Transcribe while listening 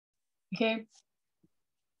Okay.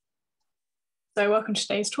 So welcome to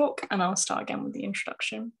today's talk, and I'll start again with the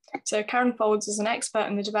introduction. So Karen Faulds is an expert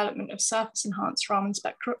in the development of surface-enhanced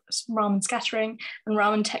Raman scattering and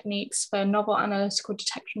Raman techniques for novel analytical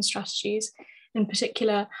detection strategies, in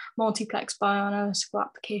particular multiplex bioanalytical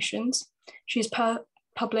applications. She's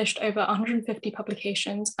published over 150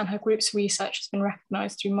 publications, and her group's research has been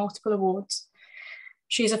recognized through multiple awards.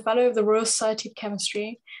 She is a fellow of the Royal Society of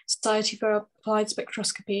Chemistry, Society for Applied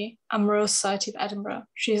Spectroscopy, and Royal Society of Edinburgh.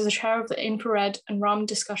 She is the chair of the Infrared and Raman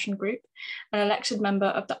Discussion Group, an elected member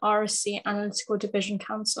of the RSC Analytical Division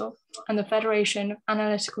Council and the Federation of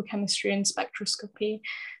Analytical Chemistry and Spectroscopy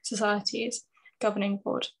Societies Governing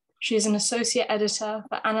Board. She is an associate editor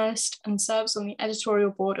for Analyst and serves on the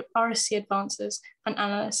editorial board of RSC Advances and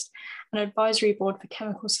Analyst, an advisory board for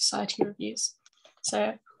Chemical Society Reviews.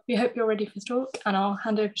 So we hope you're ready for the talk, and I'll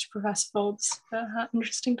hand over to Professor Faulds for her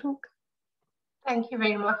interesting talk. Thank you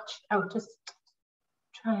very much. I'll just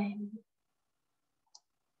try and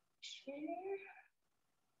share.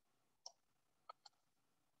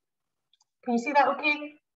 Can you see that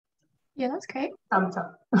okay? Yeah, that's great. Thumbs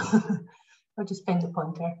up. I'll just find a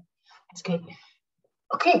pointer. That's great.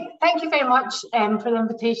 Okay, thank you very much for the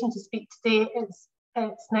invitation to speak today.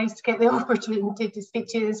 It's nice to get the opportunity to speak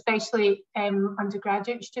to you, especially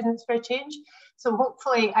undergraduate students for a change. So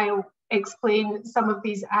hopefully I'll explain some of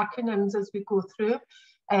these acronyms as we go through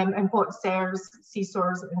and what SERS,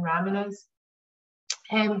 SESORS and Raman is.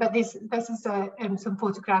 But this is some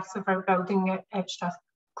photographs of our building at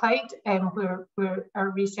Strathclyde, where our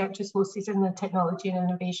research is hosted in the Technology and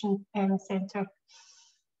Innovation Centre.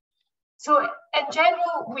 So in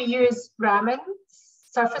general, we use Raman,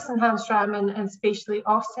 surface-enhanced Raman and spatially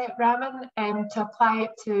offset Raman to apply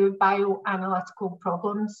it to bioanalytical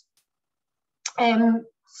problems.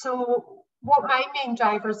 So what my main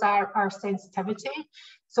drivers are sensitivity.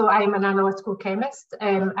 So I'm an analytical chemist.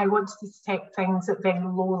 I want to detect things at very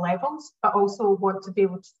low levels, but also want to be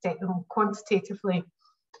able to detect them quantitatively.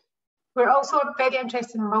 We're also very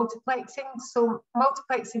interested in multiplexing. So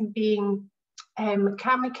multiplexing being,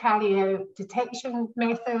 can we carry out detection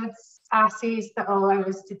methods, assays that allow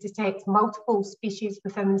us to detect multiple species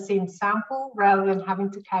within the same sample rather than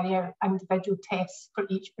having to carry out individual tests for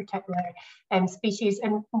each particular species,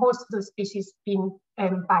 and most of those species being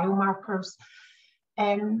biomarkers.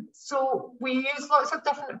 So we use lots of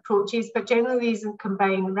different approaches, but generally these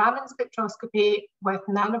combine Raman spectroscopy with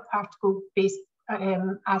nanoparticle-based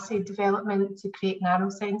assay development to create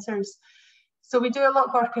nanosensors. So we do a lot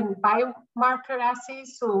of work in biomarker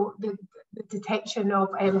assays, so the detection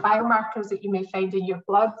of biomarkers that you may find in your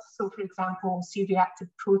blood. So for example, C-reactive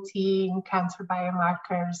protein, cancer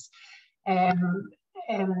biomarkers,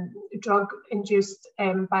 drug-induced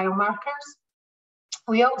biomarkers.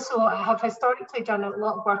 We also have historically done a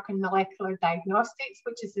lot of work in molecular diagnostics,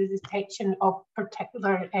 which is the detection of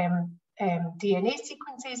particular DNA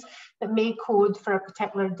sequences that may code for a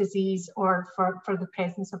particular disease or for the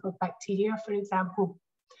presence of a bacteria, for example.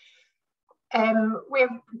 We're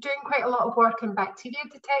doing quite a lot of work in bacteria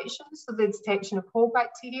detection, so the detection of whole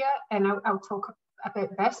bacteria, and I'll talk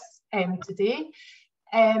about this today,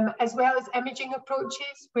 as well as imaging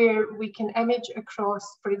approaches where we can image across,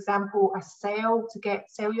 for example, a cell to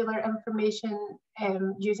get cellular information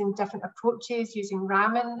using different approaches, using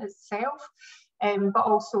Raman itself. But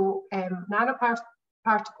also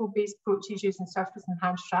nanoparticle-based approaches using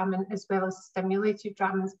surface-enhanced Raman, as well as stimulated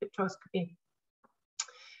Raman spectroscopy.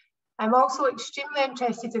 I'm also extremely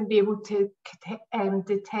interested in being able to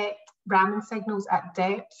detect Raman signals at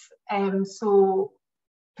depth. So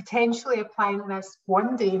potentially applying this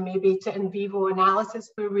one day maybe to in vivo analysis,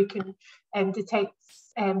 where we can detect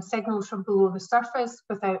signals from below the surface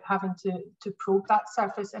without having to probe that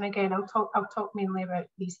surface. And again, I'll talk mainly about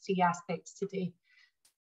these three aspects today.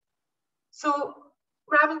 So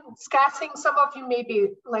Raman scattering, some of you may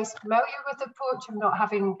be less familiar with the approach and not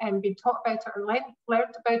having been taught about it or learned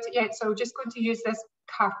about it yet. So I'm just going to use this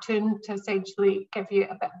cartoon to essentially give you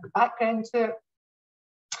a bit of the background to it.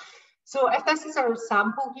 So if this is our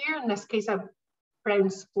sample here, in this case a brown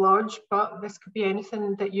splodge, but this could be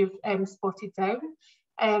anything that you've spotted down.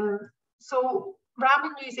 So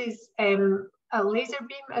Raman uses a laser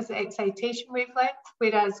beam as the excitation wavelength,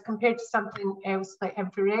 whereas compared to something else like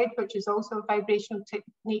infrared, which is also a vibrational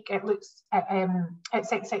technique, it looks at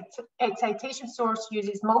its excitation source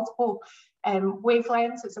uses multiple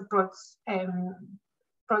wavelengths. It's a broad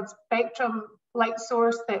spectrum light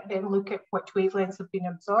source that then look at which wavelengths have been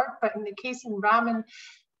absorbed. But in the case in Raman,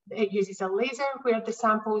 it uses a laser where the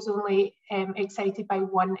sample is only excited by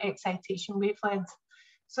one excitation wavelength.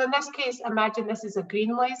 So in this case, imagine this is a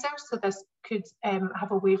green laser. So this could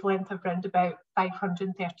have a wavelength of around about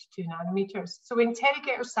 532 nanometers. So we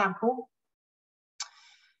interrogate our sample.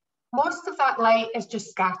 Most of that light is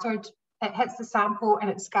just scattered. It hits the sample and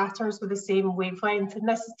it scatters with the same wavelength. And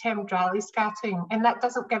this is termed Rayleigh scattering. And that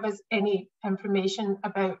doesn't give us any information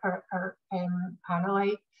about our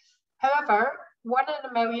analyte. However, 1 in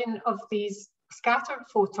a million of these scattered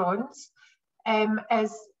photons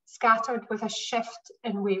is scattered with a shift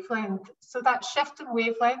in wavelength. So that shift in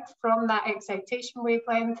wavelength from that excitation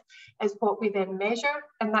wavelength is what we then measure,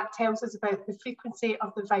 and that tells us about the frequency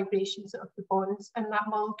of the vibrations of the bonds in that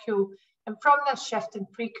molecule. And from this shift in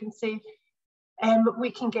frequency,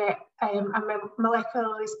 we can get a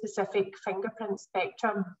molecularly specific fingerprint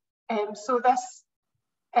spectrum. So this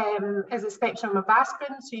is a spectrum of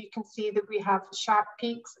aspirin, so you can see that we have sharp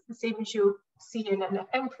peaks, the same as you'll see in an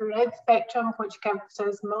infrared spectrum, which gives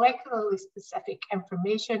us molecularly specific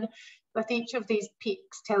information, with each of these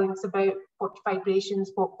peaks telling us about what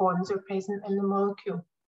vibrations, what bonds are present in the molecule.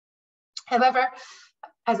 However,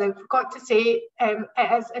 as I forgot to say, it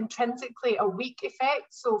is intrinsically a weak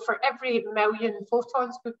effect. So for every million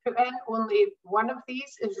photons we put in, only 1 of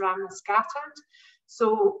these is Raman scattered.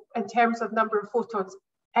 So in terms of number of photons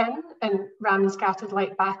in and Raman scattered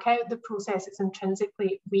light back out, the process is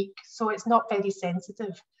intrinsically weak, so it's not very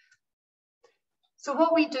sensitive. So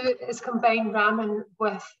what we do is combine Raman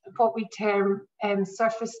with what we term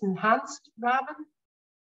surface enhanced Raman.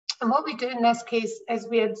 And what we do in this case is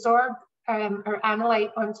we absorb our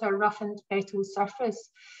analyte onto a roughened metal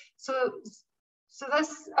surface. So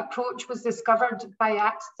this approach was discovered by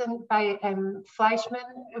accident by Fleischmann,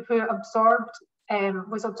 who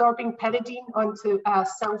was absorbing pyridine onto a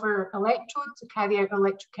silver electrode to carry out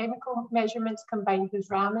electrochemical measurements combined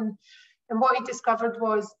with Raman. And what he discovered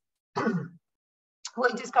was that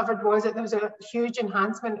there was a huge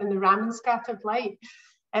enhancement in the Raman scattered light.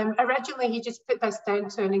 Originally, he just put this down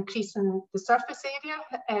to an increase in the surface area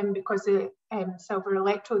because the silver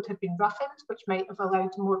electrode had been roughened, which might have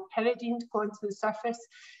allowed more pyridine to go onto the surface.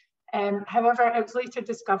 However, it was later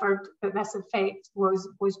discovered that this effect was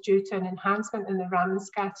due to an enhancement in the Raman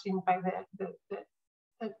scattering by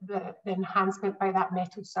the enhancement by that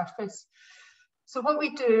metal surface. So what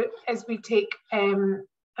we do is we take a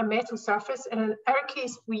metal surface, and in our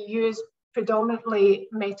case, we use predominantly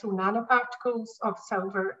metal nanoparticles of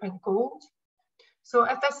silver and gold. So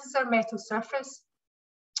if this is our metal surface,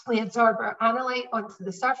 we absorb our analyte onto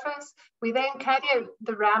the surface. We then carry out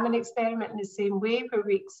the Raman experiment in the same way, where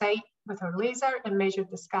we excite with our laser and measure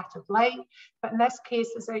the scattered light. But in this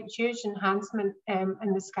case, there's a huge enhancement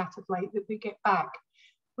in the scattered light that we get back.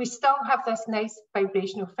 We still have this nice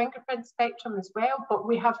vibrational fingerprint spectrum as well, but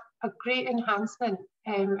we have a great enhancement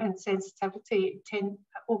in sensitivity,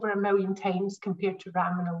 over 1 million times compared to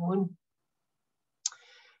Raman alone.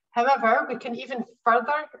 However, we can even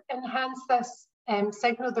further enhance this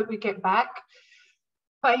signal that we get back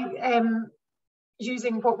by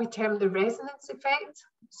using what we term the resonance effect.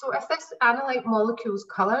 So if this analyte molecule is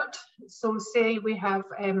coloured, so say we have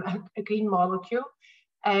a green molecule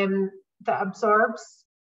that absorbs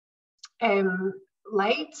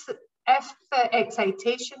light, if the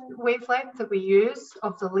excitation wavelength that we use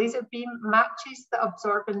of the laser beam matches the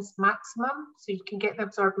absorbance maximum, so you can get the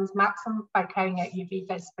absorbance maximum by carrying out UV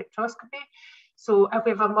vis spectroscopy. So if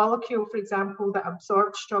we have a molecule, for example, that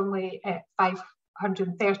absorbs strongly at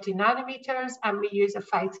 530 nanometers, and we use a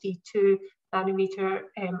 532 nanometer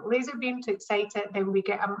laser beam to excite it, then we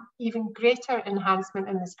get an even greater enhancement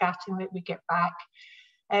in the scattering that we get back.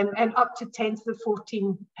 And up to 10 to the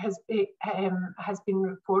 14 has been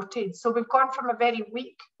reported. So we've gone from a very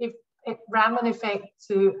weak Raman effect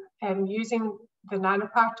to using the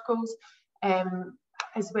nanoparticles,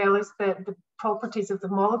 as well as the properties of the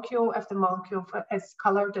molecule, if the molecule is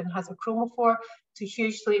coloured and has a chromophore, to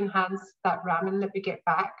hugely enhance that Raman that we get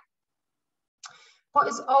back. What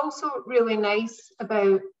is also really nice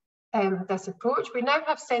about this approach, we now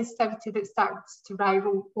have sensitivity that starts to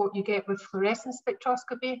rival what you get with fluorescence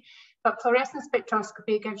spectroscopy, but fluorescence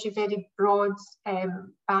spectroscopy gives you very broad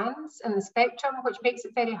bands in the spectrum, which makes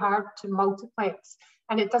it very hard to multiplex,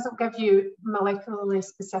 and it doesn't give you molecularly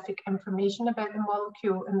specific information about the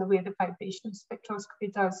molecule in the way the vibrational spectroscopy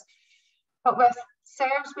does. But with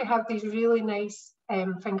SERS, we have these really nice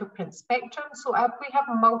fingerprint spectrum. So if we have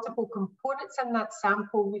multiple components in that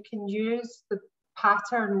sample, we can use the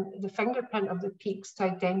pattern, the fingerprint of the peaks, to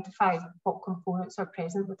identify what components are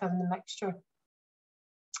present within the mixture.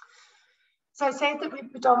 So I said that we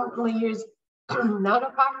predominantly use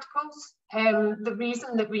nanoparticles. The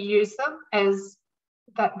reason that we use them is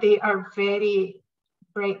that they are very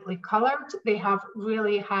brightly coloured. They have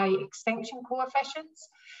really high extinction coefficients.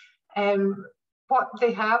 What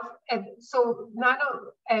they have, so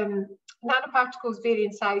nanoparticles vary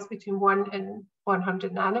in size between 1 and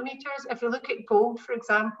 100 nanometers. If you look at gold, for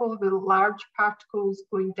example, the large particles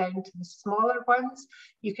going down to the smaller ones,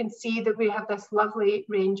 you can see that we have this lovely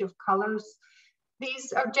range of colours.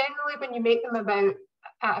 These are generally, when you make them about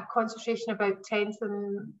at a concentration about 10 to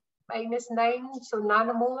the -9, so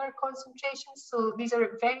nanomolar concentrations. So these are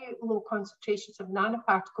at very low concentrations of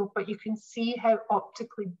nanoparticle, but you can see how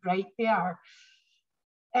optically bright they are.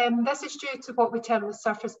 This is due to what we term the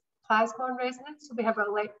surface plasmon resonance. So we have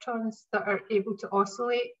electrons that are able to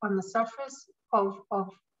oscillate on the surface of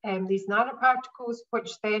these nanoparticles,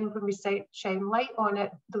 which then, when we shine light on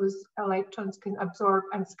it, those electrons can absorb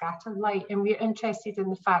and scatter light. And we're interested in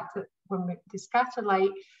the fact that when they scatter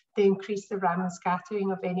light, they increase the Raman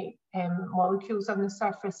scattering of any molecules on the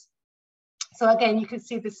surface. So again, you can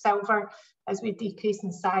see the silver, as we decrease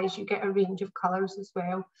in size, you get a range of colours as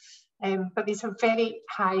well. But these are very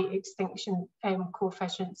high extinction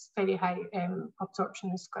coefficients, very high absorption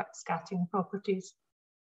and scattering properties.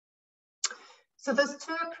 So there's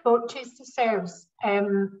two approaches to SERS.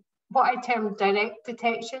 What I term direct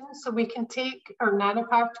detection. So we can take our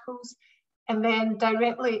nanoparticles and then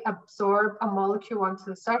directly absorb a molecule onto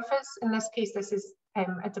the surface. In this case, this is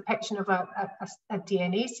a depiction of a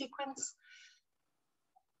DNA sequence.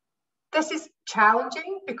 This is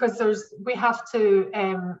challenging because we have to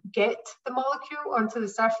get the molecule onto the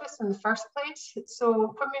surface in the first place.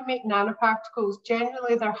 So when we make nanoparticles,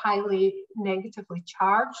 generally they're highly negatively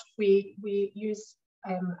charged. We use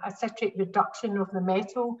a citrate reduction of the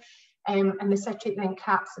metal, and the citrate then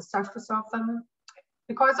caps the surface of them.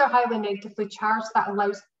 Because they're highly negatively charged, that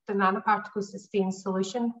allows the nanoparticles to stay in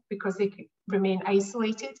solution because they could remain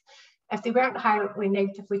isolated. If they weren't highly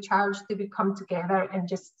negatively charged, they would come together and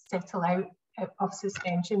just settle out of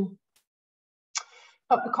suspension.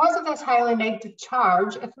 But because of this highly negative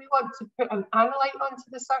charge, if we want to put an analyte onto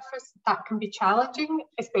the surface, that can be challenging,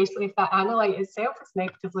 especially if that analyte itself is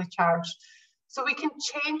negatively charged. So we can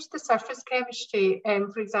change the surface chemistry,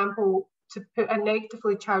 for example, to put a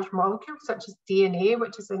negatively charged molecule, such as DNA,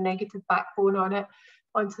 which is a negative backbone on it,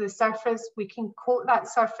 onto the surface. We can coat that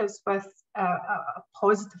surface with a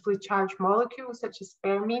positively charged molecule, such as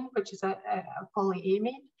spermine, which is a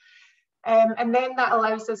polyamine. And then that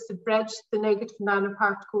allows us to bridge the negative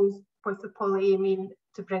nanoparticles with the polyamine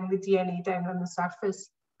to bring the DNA down on the surface.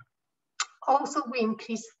 Also, we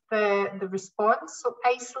increase the response. So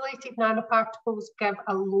isolated nanoparticles give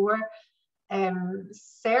a lower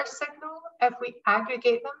SERS signal. If we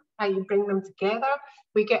aggregate them, i.e. bring them together,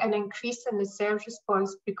 we get an increase in the SERS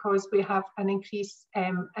response because we have an increase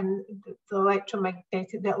in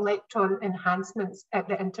the electron enhancements at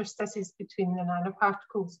the interstices between the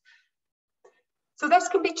nanoparticles. So this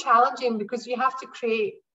can be challenging because you have to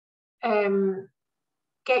create,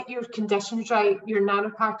 get your conditions right, your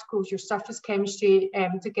nanoparticles, your surface chemistry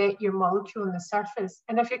to get your molecule on the surface.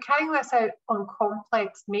 And if you're carrying this out on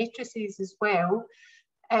complex matrices as well,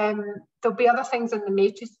 there'll be other things in the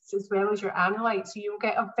matrices as well as your analyte. So you'll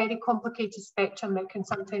get a very complicated spectrum that can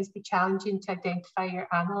sometimes be challenging to identify your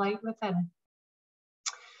analyte within.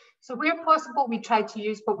 So where possible, we try to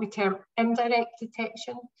use what we term indirect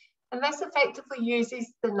detection. And this effectively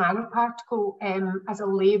uses the nanoparticle as a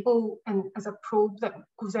label and as a probe that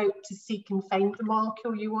goes out to seek and find the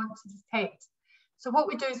molecule you want to detect. So what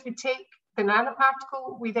we do is we take the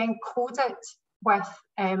nanoparticle, we then code it with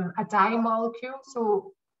a dye molecule.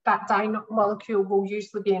 So that dye molecule will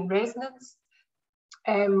usually be in resonance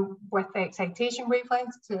with the excitation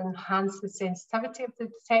wavelengths to enhance the sensitivity of the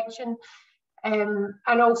detection. And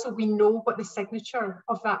also we know what the signature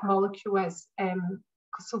of that molecule is.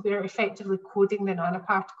 So we're effectively coding the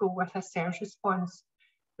nanoparticle with a SERS response.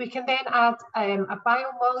 We can then add a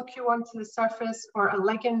biomolecule onto the surface or a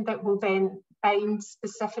ligand that will then bind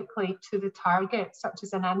specifically to the target, such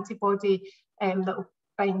as an antibody that will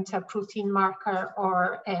bind to a protein marker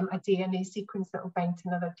or a DNA sequence that will bind to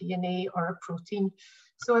another DNA or a protein.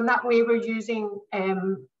 So in that way, we're using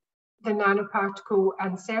the nanoparticle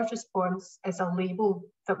and SERS response as a label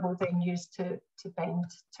that we'll then use to bind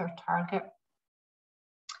to our target.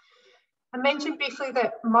 I mentioned briefly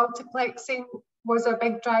that multiplexing was a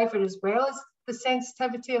big driver as well as the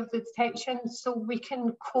sensitivity of the detection. So we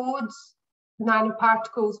can code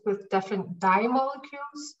nanoparticles with different dye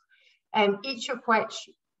molecules, each of which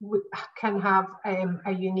can have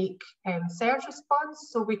a unique SERS response.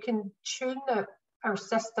 So we can tune our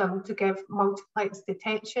system to give multiplex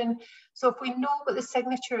detection. So if we know what the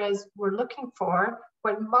signature is we're looking for,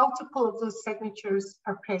 when multiple of those signatures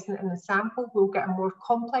are present in the sample, we'll get a more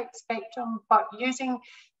complex spectrum. But using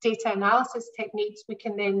data analysis techniques, we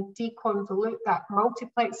can then deconvolute that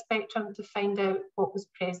multiplex spectrum to find out what was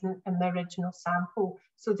present in the original sample,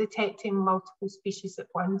 so detecting multiple species at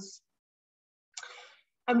once.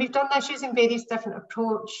 And we've done this using various different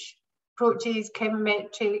approaches,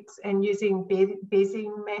 chemometrics, and using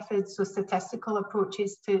Bayesian methods, so statistical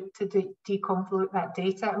approaches to deconvolute that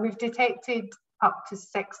data. And we've detected up to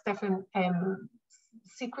 6 different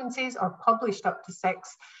sequences, or published up to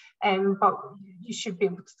 6, but you should be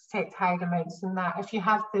able to detect higher amounts than that if you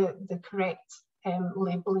have the correct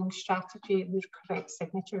labeling strategy, the correct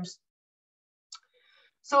signatures.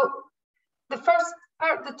 So the first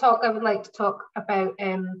part of the talk, I would like to talk about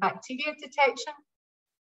bacteria detection.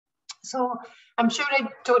 So I'm sure I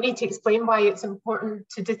don't need to explain why it's important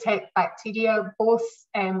to detect bacteria, both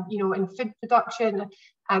you know, in food production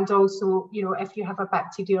and also, you know, if you have a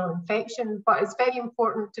bacterial infection. But it's very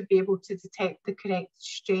important to be able to detect the correct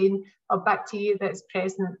strain of bacteria that's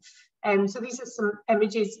present. So these are some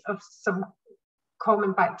images of some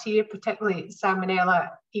common bacteria, particularly Salmonella,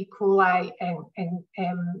 E. coli, and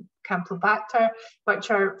Campylobacter, which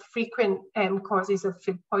are frequent causes of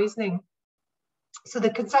food poisoning. So the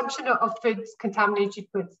consumption of foods contaminated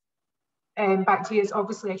with bacteria is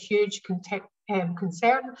obviously a huge concern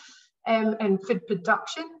in food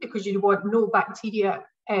production, because you want no bacteria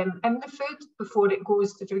in the food before it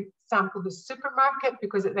goes to, for example, the supermarket,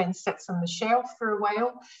 because it then sits on the shelf for a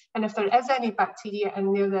while. And if there is any bacteria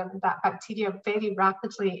in there, then that bacteria very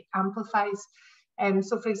rapidly amplifies.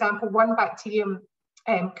 So for example, one bacterium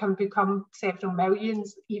can become several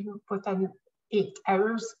millions even within 8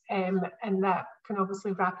 hours, and that can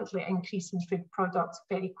obviously rapidly increase in food products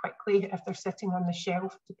very quickly if they're sitting on the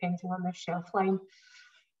shelf, depending on their shelf line.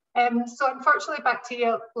 So unfortunately,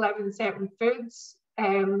 bacteria live in certain foods,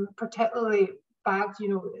 particularly bad, you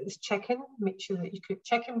know, is chicken. Make sure that you cook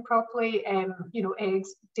chicken properly, you know,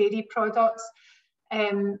 eggs, dairy products,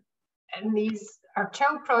 and these are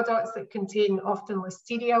chilled products that contain often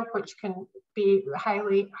listeria, which can be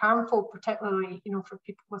highly harmful, particularly, you know, for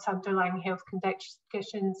people with underlying health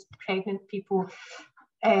conditions, pregnant people,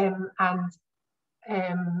 and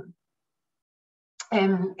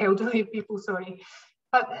elderly people, sorry.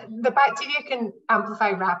 But the bacteria can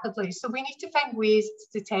amplify rapidly. So we need to find ways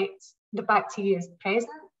to detect the bacteria is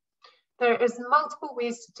present. There is multiple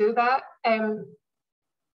ways to do that.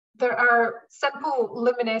 There are simple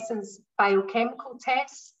luminescence biochemical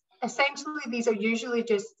tests. Essentially, these are usually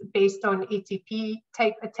just based on ATP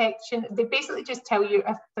type detection. They basically just tell you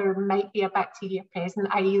if there might be a bacteria present,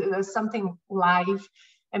 i.e. there's something live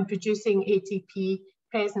and producing ATP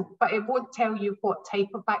present, but it won't tell you what type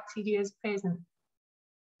of bacteria is present.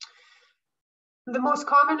 The most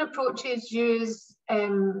common approaches use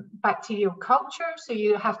bacterial culture. So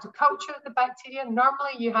you have to culture the bacteria.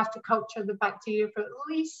 Normally you have to culture the bacteria for at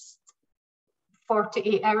least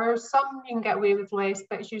 48 hours. Some you can get away with less,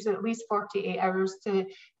 but it's usually at least 48 hours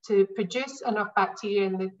to produce enough bacteria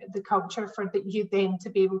in the culture for you then to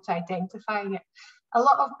be able to identify it. A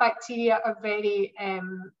lot of bacteria are very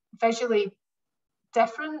visually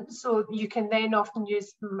different, so you can then often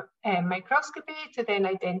use microscopy to then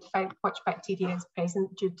identify which bacteria is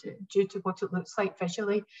present due to what it looks like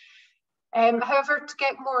visually. However, to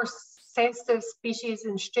get more sensitive species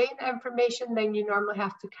and strain information, then you normally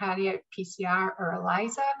have to carry out PCR or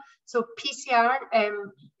ELISA. So PCR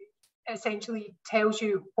essentially tells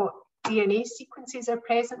you what DNA sequences are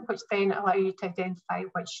present, which then allow you to identify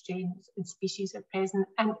which strains and species are present.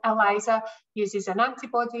 And ELISA uses an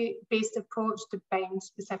antibody-based approach to bind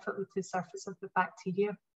specifically to the surface of the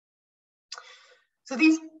bacteria. So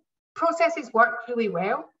these processes work really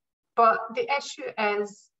well, but the issue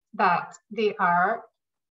is that they are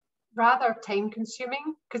rather time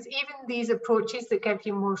consuming, because even these approaches that give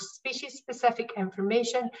you more species specific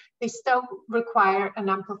information, they still require an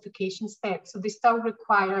amplification step. So they still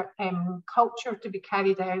require culture to be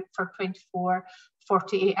carried out for 24,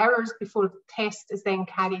 48 hours before the test is then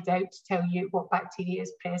carried out to tell you what bacteria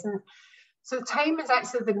is present. So time is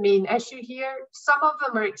actually the main issue here. Some of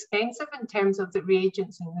them are expensive in terms of the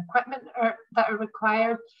reagents and equipment that are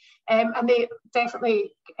required. And they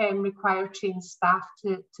definitely require trained staff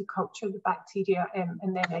to culture the bacteria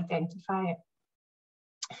and then identify it.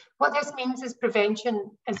 What this means is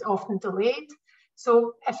prevention is often delayed.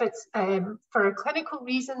 So if it's for a clinical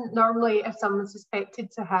reason, normally if someone's suspected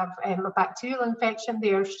to have a bacterial infection,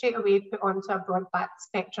 they are straight away put onto a broad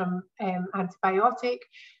spectrum antibiotic.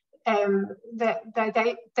 the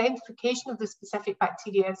identification of the specific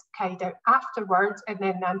bacteria is carried out afterwards, and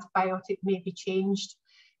then the antibiotic may be changed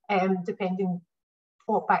depending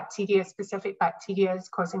what bacteria, specific bacteria, is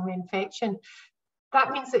causing the infection.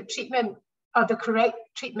 That means that treatment, or the correct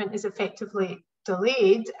treatment, is effectively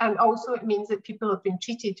delayed, and also it means that people have been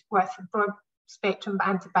treated with broad spectrum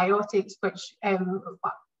antibiotics, which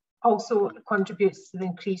also contributes to the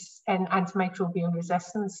increase in antimicrobial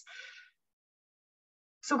resistance.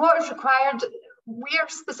 So what is required? We are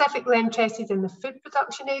specifically interested in the food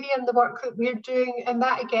production area and the work that we're doing, and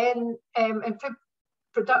that again, in food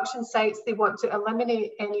production sites, they want to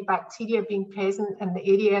eliminate any bacteria being present in the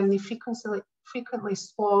area, and they frequently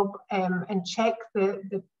swab and check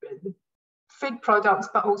the food products,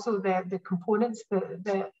 but also the components,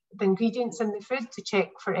 the ingredients in the food, to check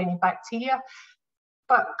for any bacteria.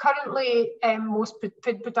 But currently, most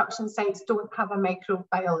food production sites don't have a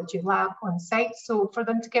microbiology lab on site. So for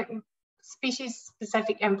them to get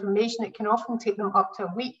species-specific information, it can often take them up to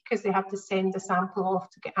a week, because they have to send a sample off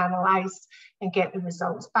to get analysed and get the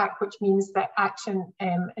results back, which means that action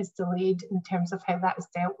is delayed in terms of how that is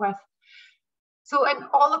dealt with. So in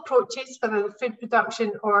all approaches, whether the food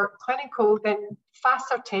production or clinical, then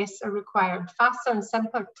faster tests are required, faster and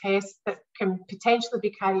simpler tests that can potentially be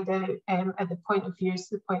carried out at the point of use,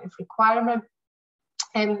 the point of requirement,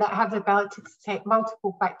 and that have the ability to detect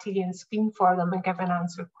multiple bacteria and screen for them and give an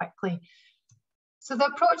answer quickly. So the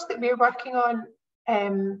approach that we're working on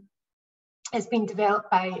has been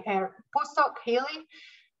developed by our postdoc, Haley.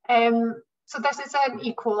 So this is an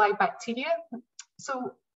E. coli bacteria.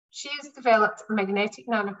 So she's developed magnetic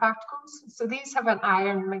nanoparticles. So these have an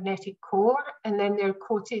iron magnetic core, and then they're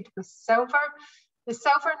coated with silver. The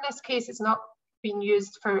silver in this case is not being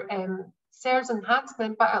used for SERS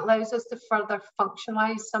enhancement, but it allows us to further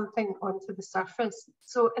functionalize something onto the surface.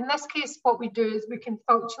 So in this case, what we do is we can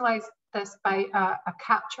functionalize this by a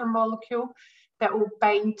capture molecule that will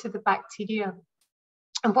bind to the bacteria.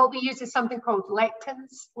 And what we use is something called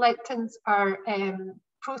lectins. Lectins are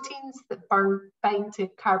proteins that bind to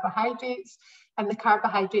carbohydrates, and the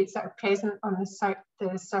carbohydrates that are present on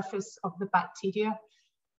the surface of the bacteria.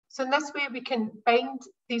 So in this way, we can bind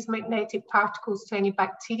these magnetic particles to any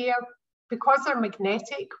bacteria. Because they're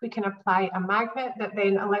magnetic, we can apply a magnet that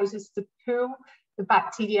then allows us to pull the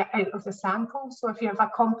bacteria out of the sample. So if you have a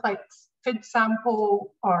complex food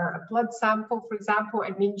sample or a blood sample, for example,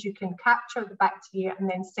 it means you can capture the bacteria and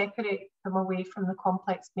then separate them away from the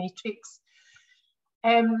complex matrix.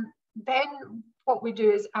 Then what we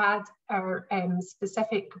do is add our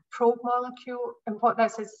specific probe molecule, and what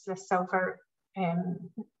this is a silver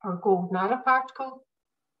or gold nanoparticle.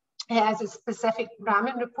 It has a specific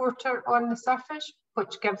Raman reporter on the surface,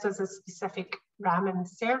 which gives us a specific Raman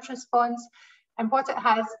SERS response. And what it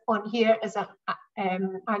has on here is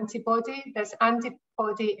an antibody. This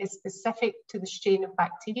antibody is specific to the strain of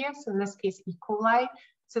bacteria, so in this case, E. coli.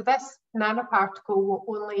 So this nanoparticle will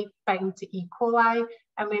only bind to E. coli,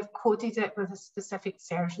 and we've coded it with a specific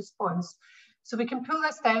SERS response. So we can pull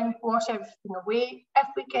this down, wash everything away. If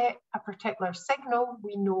we get a particular signal,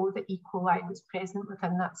 we know that E. coli was present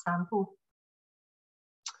within that sample.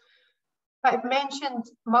 But I've mentioned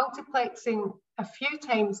multiplexing a few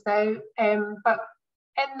times now, but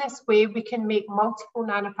in this way, we can make multiple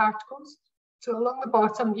nanoparticles. So along the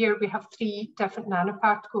bottom here, we have 3 different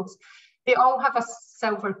nanoparticles. They all have a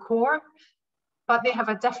silver core, but they have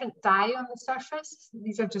a different dye on the surface.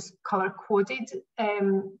 These are just color coded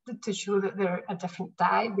to show that they're a different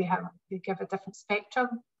dye. They give a different spectrum,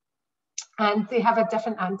 and they have a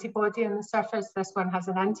different antibody on the surface. This one has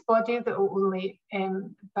an antibody that will only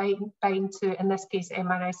bind to, in this case,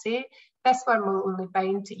 MRSA. This one will only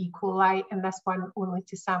bind to E. coli, and this one only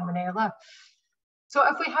to Salmonella. So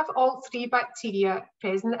if we have all 3 bacteria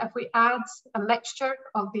present, if we add a mixture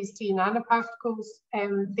of these 3 nanoparticles,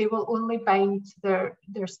 they will only bind to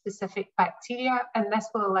their specific bacteria, and this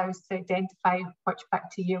will allow us to identify which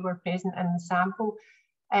bacteria were present in the sample.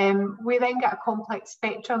 We then get a complex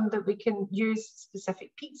spectrum that we can use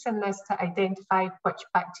specific peaks in this to identify which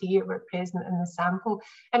bacteria were present in the sample.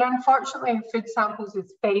 And unfortunately, in food samples,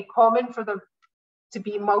 it's very common for there to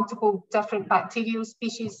be multiple different bacterial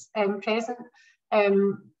species present.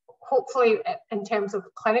 Hopefully, in terms of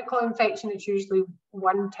clinical infection, it's usually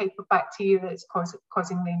one type of bacteria that's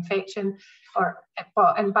causing the infection,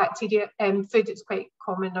 but in bacteria, food, it's quite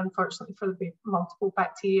common, unfortunately, for there to be multiple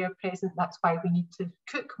bacteria present. That's why we need to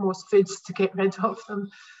cook most foods to get rid of them,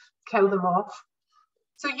 kill them off.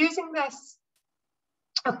 So using this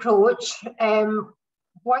approach,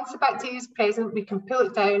 once the bacteria is present, we can pull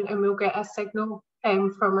it down and we'll get a signal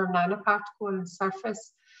from our nanoparticle on the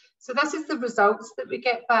surface. So this is the results that we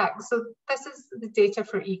get back. So this is the data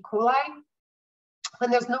for E. coli.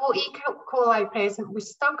 When there's no E. coli present, we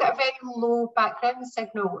still get a very low background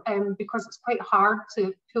signal because it's quite hard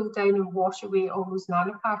to pull down and wash away all those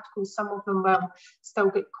nanoparticles. Some of them will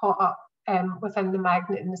still get caught up within the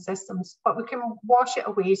magnet in the systems, but we can wash it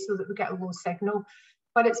away so that we get a low signal.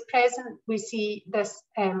 When it's present, we see this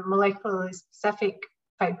molecularly specific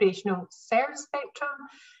vibrational SERS spectrum,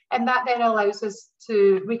 and that then allows us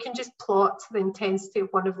to, we can just plot the intensity of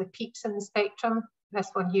one of the peaks in the spectrum, this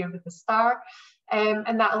one here with the star,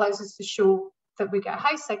 and that allows us to show that we get a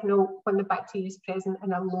high signal when the bacteria is present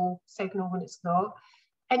and a low signal when it's not.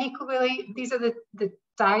 And equally, these are the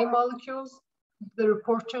dye molecules, the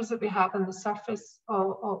reporters that we have on the surface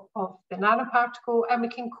of the nanoparticle, and we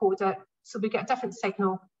can code it. So we get a different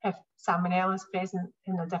signal if Salmonella is present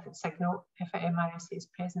and a different signal if an MRSA is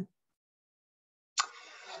present.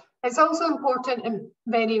 It's also important in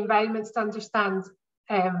many environments to understand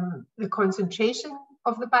the concentration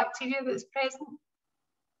of the bacteria that's present.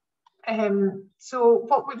 So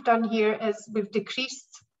what we've done here is we've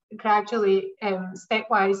decreased gradually,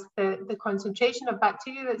 stepwise, the concentration of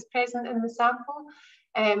bacteria that's present in the sample.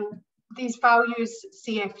 These values,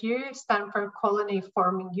 CFU, stand for colony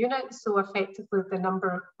forming units, so effectively the number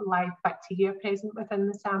of live bacteria present within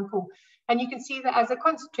the sample. And you can see that as the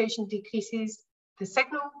concentration decreases, the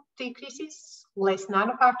signal decreases, less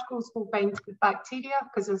nanoparticles will bind to the bacteria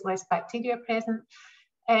because there's less bacteria present.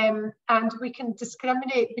 And we can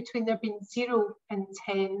discriminate between there being 0 and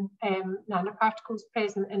 10 nanoparticles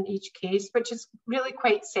present in each case, which is really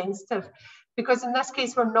quite sensitive, because in this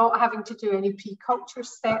case, we're not having to do any pre-culture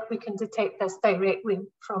step. We can detect this directly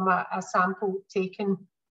from a sample taken.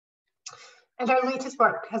 And our latest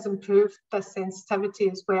work has improved this sensitivity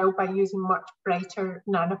as well by using much brighter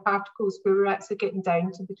nanoparticles, where we're actually getting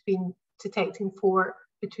down to detecting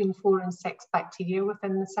between 4 and 6 bacteria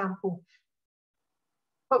within the sample.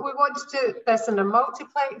 But we want to do this in a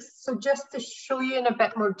multiplex. So just to show you in a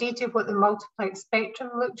bit more detail what the multiplex spectrum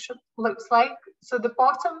looks like. So the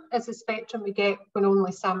bottom is the spectrum we get when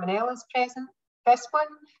only Salmonella is present. This one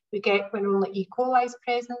we get when only E. coli is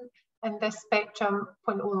present. And this spectrum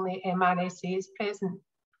when only MRSA is present.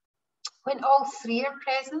 When all 3 are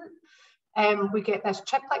present, we get this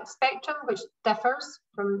triplet spectrum, which differs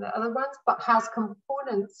from the other ones, but has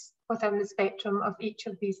components within the spectrum of each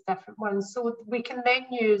of these different ones. So we can then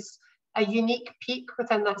use a unique peak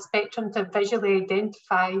within that spectrum to visually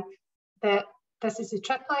identify that this is a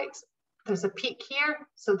triplex. There's a peak here,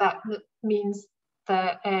 so that means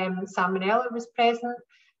that Salmonella was present,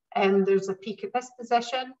 and there's a peak at this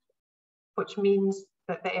position, which means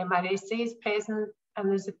that the MRSA is present, and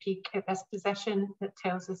there's a peak at this position that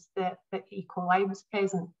tells us that E. coli was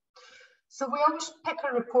present. So we always pick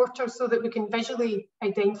a reporter so that we can visually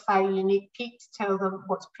identify a unique peak to tell them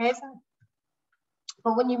what's present.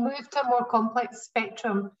 But when you move to a more complex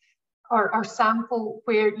spectrum or sample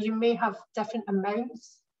where you may have different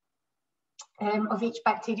amounts of each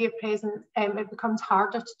bacteria present, it becomes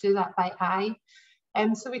harder to do that by eye.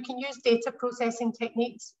 So we can use data processing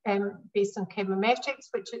techniques based on chemometrics,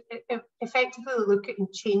 which effectively look at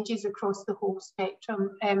changes across the whole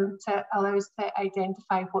spectrum to allow us to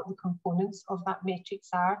identify what the components of that matrix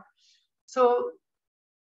are. So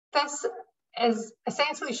this is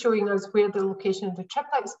essentially showing us where the location of the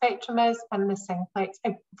triplet spectrum is and the simplex.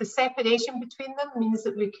 The separation between them means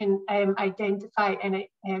that we can identify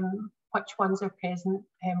which ones are present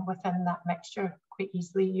within that mixture quite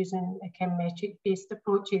easily using chemometric-based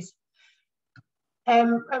approaches.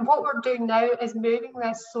 And what we're doing now is moving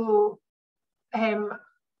this so there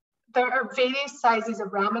are various sizes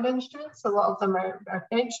of Raman instruments. A lot of them are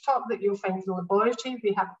benchtop that you'll find in the laboratory.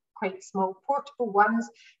 We have quite small portable ones,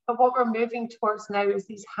 but what we're moving towards now is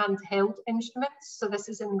these handheld instruments. So this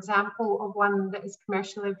is an example of one that is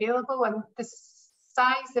commercially available, and the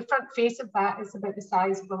size, the front face of that is about the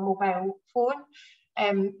size of a mobile phone,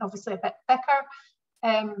 obviously a bit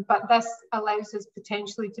thicker, but this allows us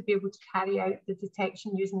potentially to be able to carry out the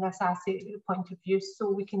detection using this assay at the point of use, so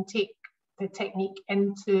we can take the technique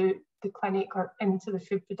into the clinic or into the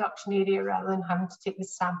food production area rather than having to take the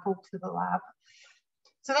sample to the lab.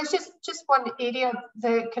 So that's just one area,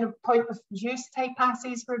 the kind of point of use type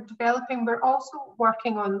assays we're developing. We're also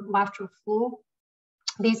working on lateral flow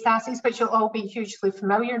based assays, which you'll all be hugely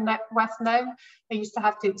familiar with now. I used to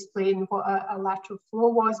have to explain what a lateral flow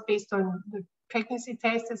was based on the pregnancy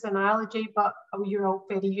test as an analogy, but you're all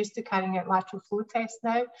very used to carrying out lateral flow tests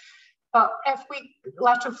now. But if we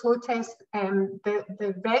lateral flow test,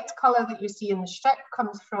 the red colour that you see in the strip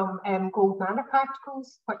comes from gold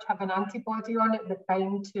nanoparticles, which have an antibody on it that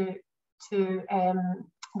bind to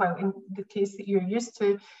well, in the case that you're used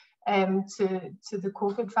to the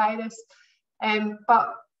COVID virus.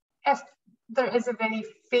 But if there is a very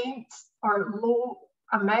faint or low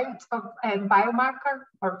amount of biomarker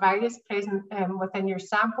or virus present within your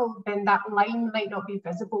sample, then that line might not be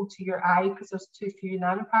visible to your eye because there's too few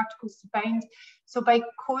nanoparticles to bind. So by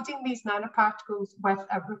coding these nanoparticles with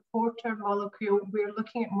a reporter molecule, we're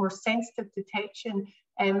looking at more sensitive detection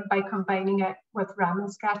by combining it with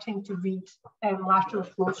Raman scattering to read lateral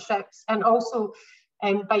flow strips. And also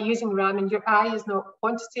by using Raman, your eye is not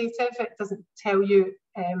quantitative. It doesn't tell you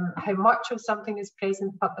how much of something is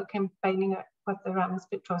present, but by combining it with the Raman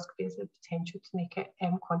spectroscopy has the potential to make it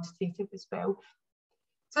quantitative as well.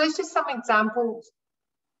 So there's just some examples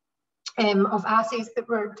of assays that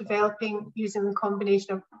we're developing using the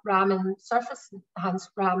combination of Raman, surface enhanced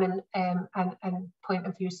Raman, and point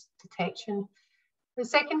of use detection. The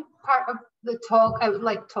second part of the talk, I would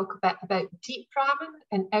like to talk a bit about deep Raman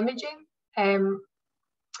and imaging.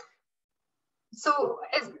 So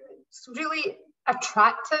it's really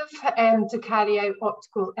attractive to carry out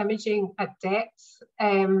optical imaging at depth.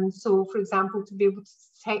 So, for example, to be able to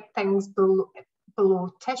detect things below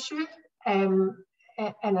tissue in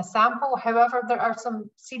a sample. However, there are some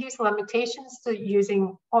serious limitations to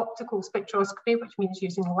using optical spectroscopy, which means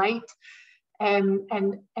using light in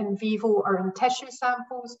vivo or in tissue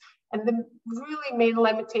samples. And the really main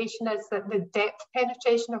limitation is that the depth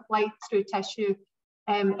penetration of light through tissue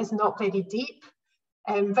is not very deep.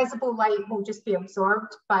 Visible light will just be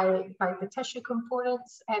absorbed by the tissue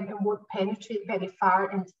components and won't penetrate very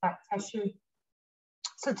far into that tissue.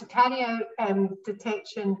 So to carry out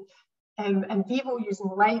detection in vivo using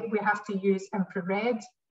light, we have to use infrared,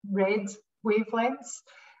 red wavelengths,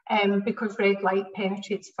 because red light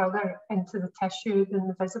penetrates further into the tissue than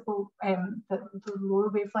the visible, the lower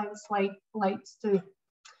wavelengths lights do.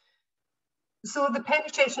 So the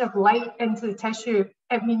penetration of light into the tissue,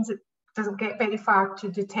 it means it doesn't get very far to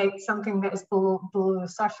detect something that is below the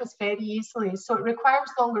surface very easily. So it requires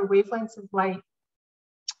longer wavelengths of light.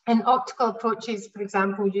 In optical approaches, for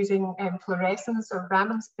example, using fluorescence or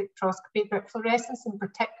Raman spectroscopy, but fluorescence in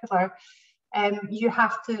particular, you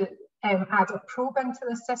have to add a probe into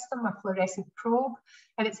the system, a fluorescent probe,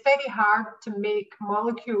 and it's very hard to make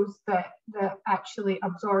molecules that actually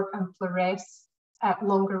absorb and fluoresce at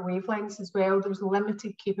longer wavelengths as well. There's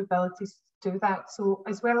limited capabilities to do that. So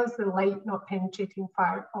as well as the light not penetrating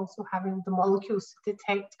far, also having the molecules to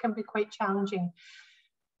detect can be quite challenging.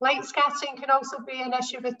 Light scattering can also be an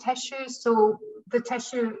issue with tissue. So the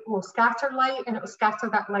tissue will scatter light and it will scatter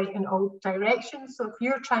that light in all directions. So if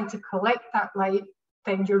you're trying to collect that light,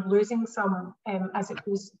 then you're losing some as it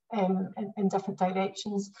goes in different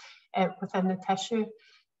directions within the tissue.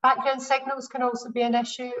 Background signals can also be an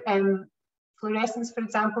issue. Fluorescence, for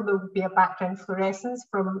example, there will be a background fluorescence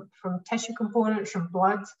from tissue components, from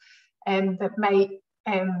blood, that might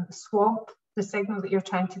swamp the signal that you're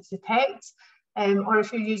trying to detect. Or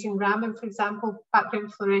if you're using Raman, for example,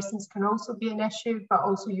 background fluorescence can also be an issue, but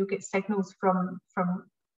also you get signals from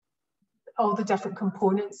all the different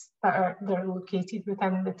components that are located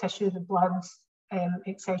within the tissue, the blood,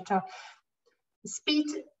 etc. The speed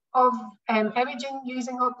of imaging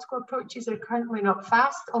using optical approaches are currently not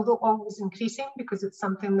fast, although always increasing because it's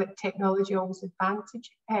something that technology always advances.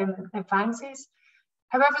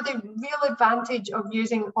 However, the real advantage of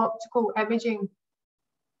using optical imaging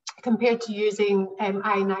compared to using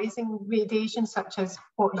ionizing radiation, such as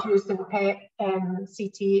what is used in PET,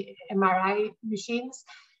 CT, MRI machines,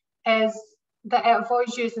 is that it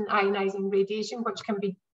avoids using ionizing radiation, which can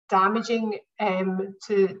be damaging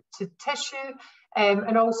to tissue.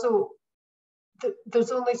 And also,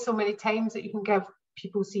 there's only so many times that you can give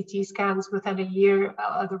people CT scans within a year,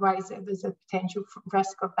 otherwise there's a potential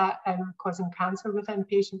risk of that causing cancer within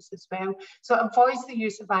patients as well. So it avoids the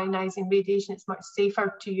use of ionizing radiation. It's much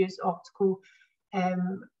safer to use optical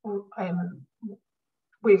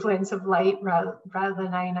wavelengths of light rather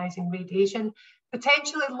than ionizing radiation.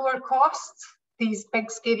 Potentially lower costs. These big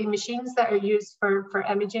scary machines that are used for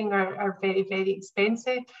imaging are very, very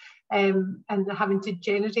expensive. And having to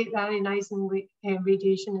generate the ionizing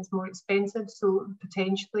radiation is more expensive, so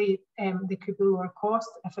potentially they could be lower cost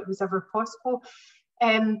if it was ever possible.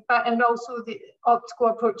 And also the optical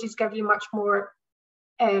approaches give you much more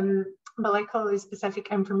molecularly specific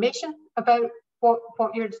information about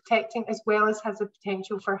what you're detecting, as well as has the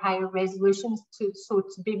potential for higher resolutions to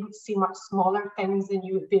be able to see much smaller things than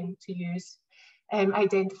you would be able to use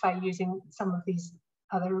identify using some of these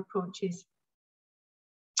other approaches.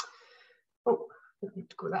 Oh, I don't need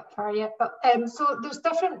to go that far yet, but so there's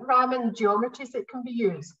different Raman geometries that can be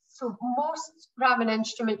used. So most Raman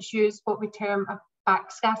instruments use what we term a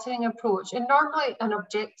backscattering approach. And normally an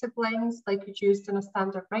objective lens, like is used in a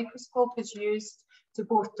standard microscope, is used to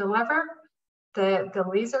both deliver the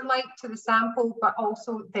laser light to the sample, but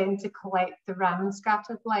also then to collect the Raman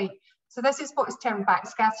scattered light. So this is what is termed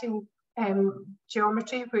backscattering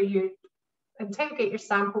geometry, where you interrogate your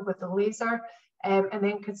sample with the laser and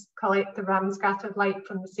then collect the Raman scattered light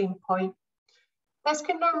from the same point. This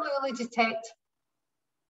can normally only detect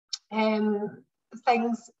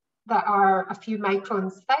things that are a few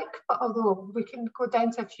microns thick, but although we can go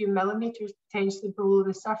down to a few millimeters potentially below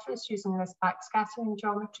the surface using this backscattering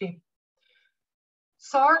geometry.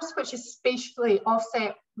 SERS, which is spatially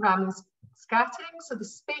offset Raman scattering. So the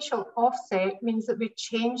spatial offset means that we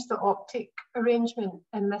change the optic arrangement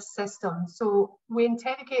in this system. So we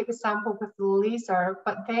interrogate the sample with the laser,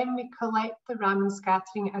 but then we collect the Raman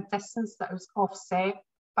scattering at a distance that is offset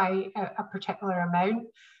by a particular amount.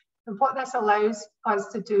 And what this allows us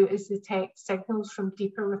to do is detect signals from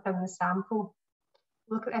deeper within the sample.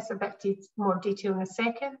 We'll look at this a bit more detail in a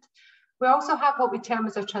second. We also have what we term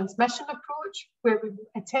as a transmission approach, where we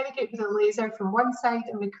interrogate with a laser from one side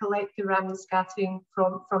and we collect the Raman scattering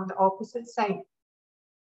from the opposite side.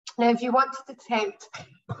 Now, if you want to detect,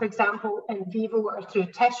 for example, in vivo or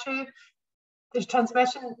through tissue, there's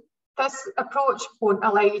transmission. This approach won't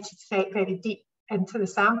allow you to detect very deep into the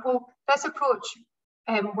sample. This approach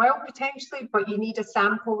will potentially, but you need a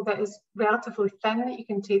sample that is relatively thin that you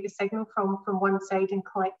can take the signal from one side and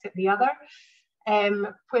collect it the other.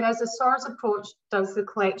 Whereas the SERS approach does the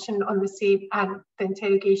collection on the same, and the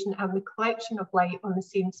interrogation and the collection of light on the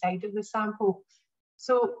same side of the sample.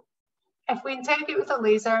 So if we interrogate with a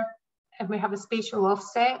laser and we have a spatial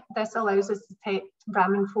offset, this allows us to detect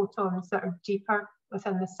Raman photons that are deeper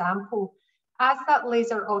within the sample. As that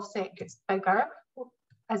laser offset gets bigger,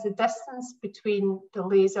 as the distance between the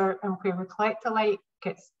laser and where we collect the light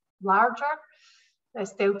gets larger,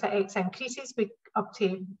 as delta X increases, we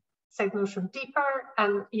obtain signals from deeper,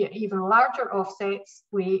 and even larger offsets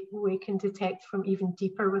we can detect from even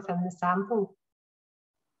deeper within the sample.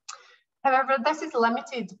 However, this is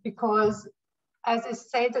limited because, as I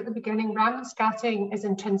said at the beginning, Raman scattering is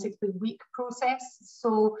intrinsically weak process,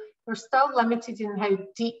 so we're still limited in how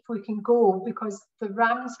deep we can go because the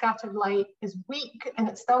Raman scattered light is weak and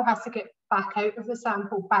it still has to get back out of the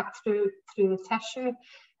sample, back through the tissue,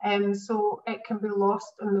 so it can be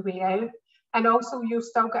lost on the way out. And also you'll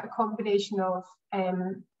still get a combination of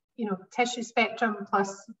tissue spectrum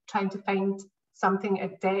plus trying to find something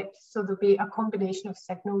at depth, so there'll be a combination of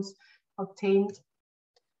signals obtained.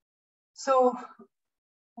 So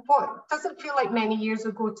what doesn't feel like many years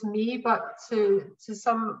ago to me, but to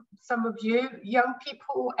some of you young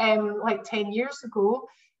people, like 10 years ago,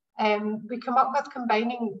 we come up with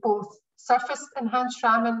combining both surface enhanced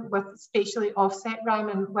Raman with spatially offset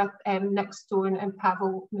Raman with Nick Stone and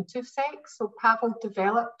Pavel Matufsek. So Pavel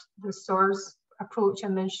developed the SERS approach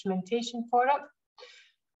and the instrumentation for it.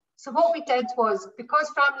 So what we did was,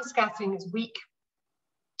 because Raman scattering is weak,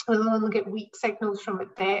 we'll only get weak signals from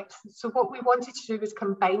at depth. So what we wanted to do was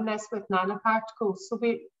combine this with nanoparticles. So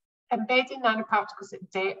we embedded nanoparticles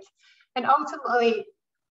at depth, and ultimately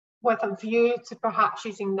with a view to perhaps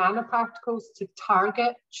using nanoparticles to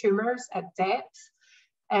target tumours at depth,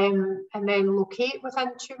 and then locate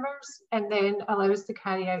within tumours, and then allow us to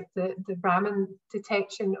carry out the Raman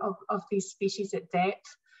detection of these species at depth.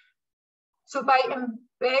 So by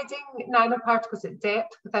embedding nanoparticles at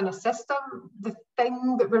depth within a system, the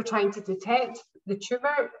thing that we're trying to detect, the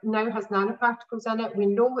tumour, now has nanoparticles in it. We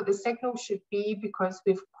know what the signal should be because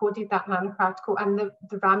we've coded that nanoparticle, and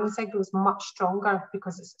the Raman signal is much stronger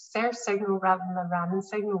because it's a SERS signal rather than a Raman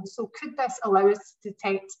signal. So could this allow us to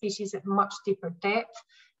detect species at much deeper depth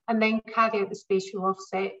and then carry out the spatial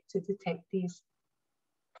offset to detect these?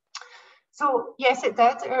 So yes, it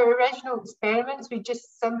did. Our original experiments, we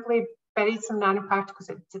just simply buried some nanoparticles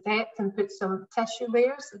at depth and put some tissue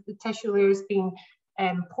layers, the tissue layers being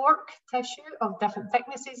pork tissue of different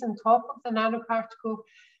thicknesses on top of the nanoparticle.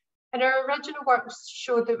 And our original work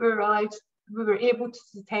showed that we were able to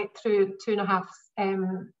detect through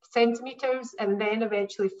 2.5 centimeters and then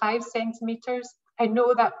eventually 5 centimeters. I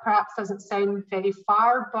know that perhaps doesn't sound very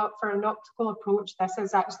far, but for an optical approach, this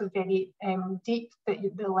is actually very deep that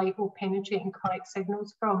the light will penetrate and collect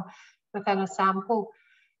signals from within a sample.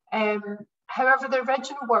 However, the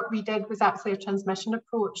original work we did was actually a transmission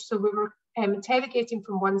approach. So we were interrogating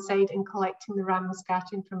from one side and collecting the Raman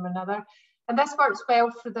scattering from another. And this works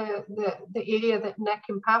well for the area that Nick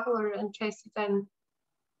and Pavel are interested in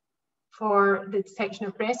for the detection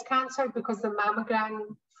of breast cancer, because the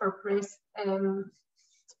mammogram for breast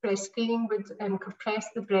breast screening would compress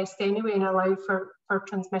the breast anyway and allow for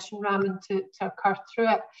transmission ramming to occur through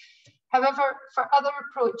it. However, for other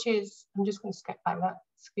approaches, I'm just going to skip by that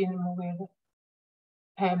screen and we'll wear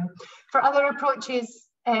it. For other approaches,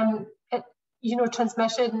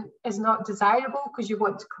 transmission is not desirable because you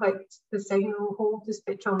want to collect the signal, hold the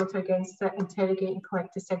spectrometer against it, interrogate and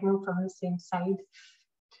collect the signal from the same side.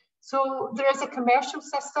 So there is a commercial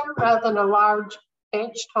system rather than a large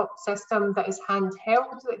benchtop system that is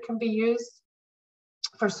handheld that can be used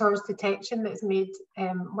for SERS detection that's made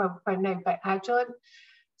by now by Agilent.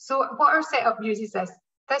 So what our setup uses is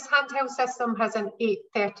this handheld system has an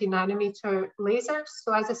 830 nanometer laser.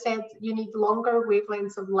 So as I said, you need longer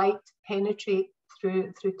wavelengths of light to penetrate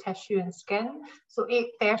through tissue and skin. So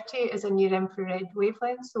 830 is a near infrared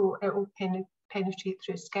wavelength, so it will penetrate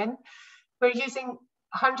through skin. We're using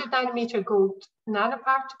 100 nanometer gold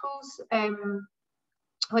nanoparticles,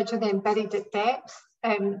 which are then buried at depth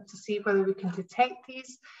to see whether we can detect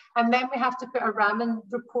these. And then we have to put a Raman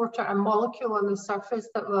reporter, a molecule on the surface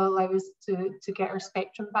that will allow us to get our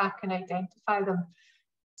spectrum back and identify them.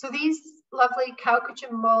 So these lovely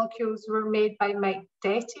chalcogen molecules were made by Mike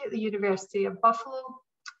Detty at the University of Buffalo.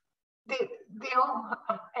 They all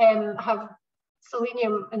have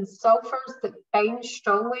selenium and sulfurs that bind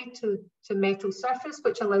strongly to metal surface,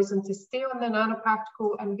 which allows them to stay on the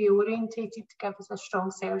nanoparticle and be orientated to give us a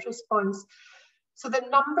strong SERS response. So the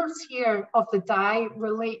numbers here of the dye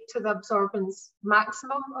relate to the absorbance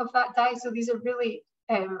maximum of that dye. So these are really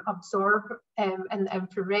absorb in the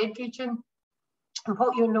infrared region. And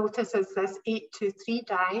what you'll notice is this 823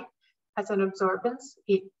 dye has an absorbance,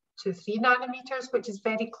 823 nanometers, which is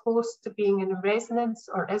very close to being in resonance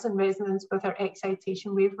or is in resonance with our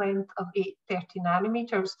excitation wavelength of 830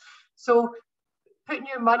 nanometers. So putting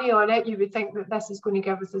your money on it, you would think that this is going to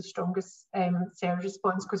give us the strongest SERS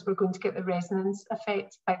response because we're going to get the resonance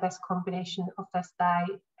effect by this combination of this dye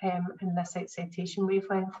and this excitation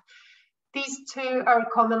wavelength. These two are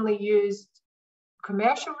commonly used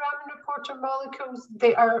commercial Raman reporter molecules.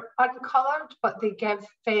 They are uncolored, but they give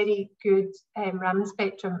very good Raman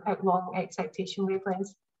spectrum at long excitation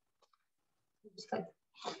wavelengths. So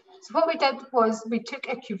what we did was we took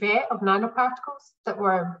a cuvette of nanoparticles that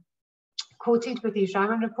were coated with these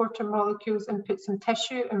Raman reporter molecules and put some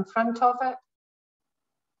tissue in front of it,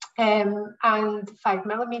 and 5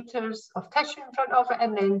 millimeters of tissue in front of it,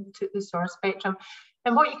 and then took the SERS spectrum.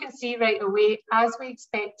 And what you can see right away, as we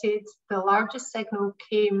expected, the largest signal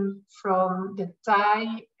came from the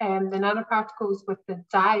dye, the nanoparticles with the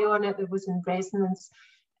dye on it that was in resonance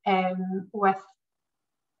with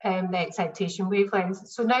the excitation wavelengths.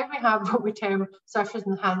 So now we have what we term surface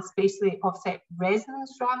enhanced spatially offset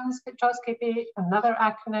resonance Raman spectroscopy, another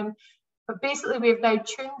acronym. But basically we've now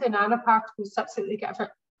tuned the nanoparticles such that they get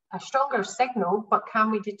a stronger signal, but can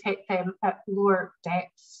we detect them at lower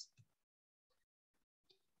depths?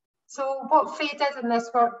 So what Faye did in this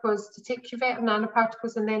work was to take cuvette of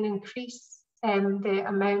nanoparticles and then increase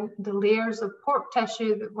the layers of port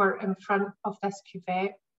tissue that were in front of this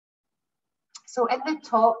cuvette. So in the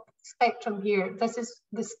top spectrum here, this is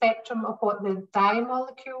the spectrum of what the dye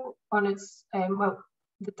molecule on its,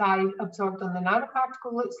 the dye absorbed on the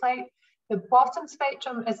nanoparticle looks like. The bottom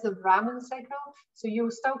spectrum is the Raman signal. So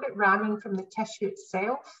you'll still get Raman from the tissue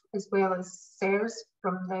itself, as well as SERS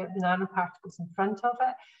from the nanoparticles in front of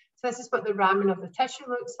it. So this is what the Raman of the tissue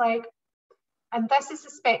looks like. And this is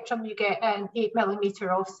the spectrum you get at an 8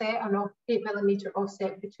 millimeter offset, an 8 millimeter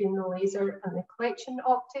offset between the laser and the collection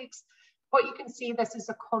optics. What you can see, this is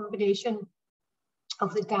a combination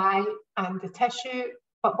of the dye and the tissue.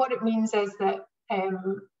 But what it means is that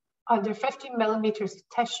under 15 millimeters of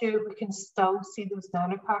tissue, we can still see those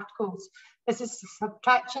nanoparticles. This is a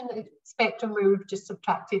subtraction spectrum where we've just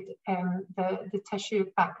subtracted the tissue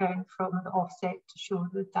background from the offset to show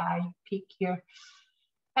the dye peak here.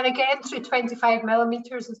 And again, through 25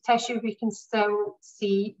 millimeters of tissue, we can still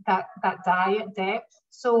see that dye at depth.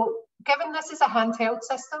 So given this is a handheld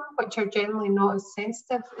system, which are generally not as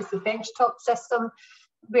sensitive as the benchtop system,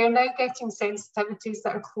 we are now getting sensitivities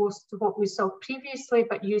that are close to what we saw previously,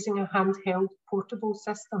 but using a handheld portable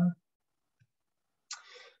system.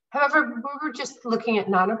 However, we were just looking at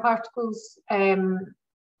nanoparticles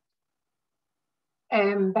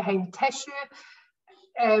behind tissue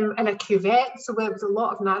in a cuvette. So there was a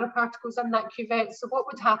lot of nanoparticles in that cuvette. So what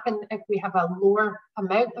would happen if we have a lower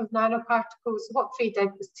amount of nanoparticles? What Faye did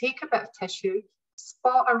was take a bit of tissue,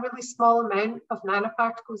 spot a really small amount of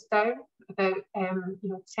nanoparticles down, about 10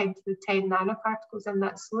 to the 10 nanoparticles in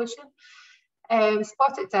that solution,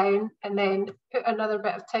 spot it down, and then put another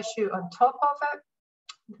bit of tissue on top of it.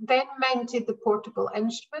 Then mounted the portable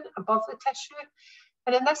instrument above the tissue,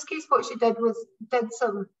 And in this case, what she did was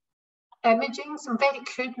some imaging, some very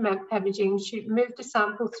crude imaging. She moved the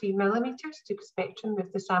sample 3 millimeters, took a spectrum,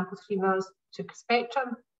 moved the sample 3 mils, took a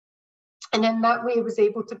spectrum. And in that way was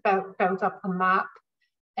able to build up a map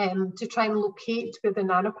to try and locate where the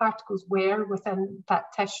nanoparticles were within that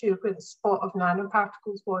tissue, where the spot of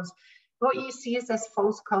nanoparticles was. What you see is this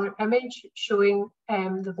false colour image showing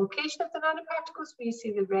the location of the nanoparticles, where you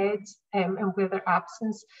see the reds and where they're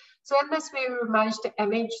absent. So in this way, we managed to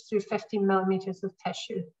image through 15 millimeters of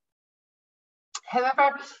tissue.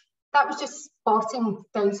 However, that was just spotting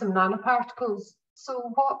down some nanoparticles.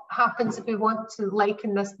 So what happens if we want to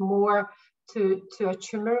liken this more to a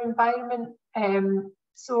tumour environment?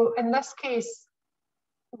 So in this case,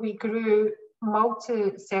 we grew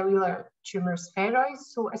multicellular tumour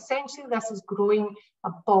spheroids. So essentially this is growing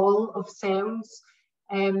a ball of cells.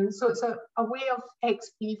 So it's a way of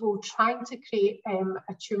ex vivo trying to create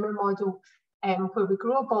a tumour model where we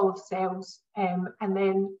grow a ball of cells and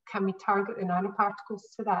then can we target the nanoparticles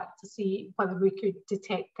to that to see whether we could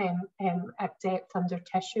detect them at depth under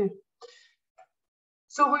tissue.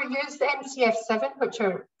 So we used the MCF7, which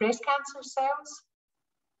are breast cancer cells.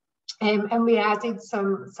 And we added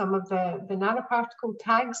some of the nanoparticle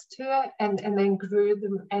tags to it and then grew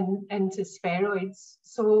them into spheroids.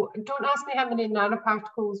 So don't ask me how many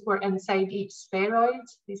nanoparticles were inside each spheroid.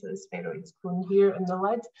 These are the spheroids grown here in the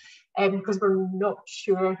lid, because we're not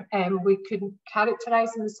sure. We couldn't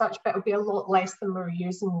characterize them as such, but it'll be a lot less than we're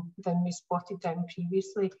using than we spotted down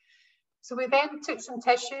previously. So we then took some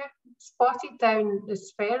tissue, spotted down the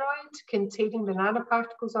spheroid containing the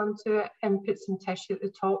nanoparticles onto it and put some tissue at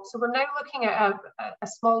the top. So we're now looking at a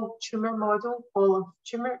small tumour model, all of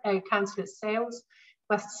tumour cancerous cells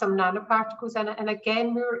with some nanoparticles in it. And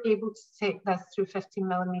again, we were able to take this through 15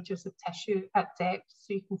 millimeters of tissue at depth.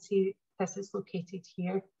 So you can see this is located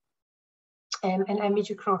here, an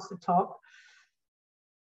image across the top.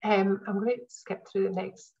 I'm going to skip through the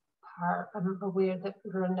next part. I'm aware that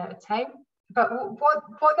we're running out of time. But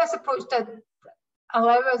what this approach did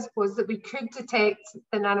allow us was that we could detect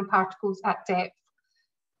the nanoparticles at depth.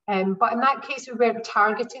 But in that case, we weren't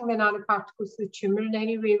targeting the nanoparticles to the tumour in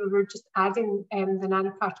any way. We were just adding the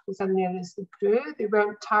nanoparticles in there as they grew. They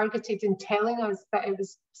weren't targeted in telling us that it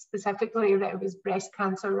was specifically that it was breast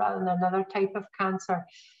cancer rather than another type of cancer.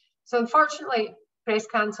 So unfortunately, breast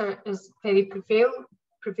cancer is very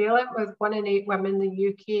prevalent, with 1 in 8 women in the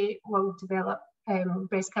UK will develop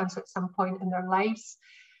breast cancer at some point in their lives.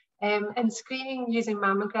 And screening using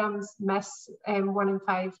mammograms miss 1 in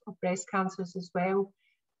 5 of breast cancers as well.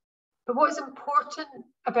 But what is important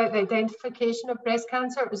about the identification of breast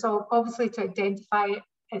cancer is obviously to identify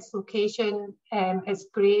its location, its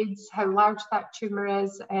grades, how large that tumour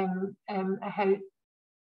is,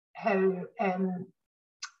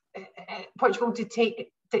 which will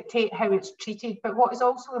dictate how it's treated. But what is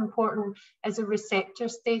also important is the receptor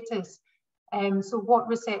status. So what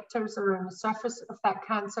receptors are on the surface of that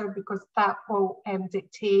cancer, because that will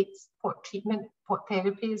dictate what treatment, what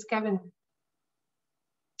therapy is given.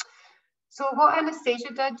 So what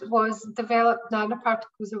Anastasia did was develop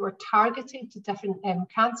nanoparticles that were targeted to different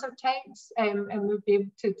cancer types, and we'll be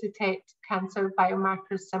able to detect cancer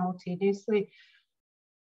biomarkers simultaneously.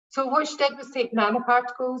 So what she did was take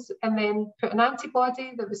nanoparticles and then put an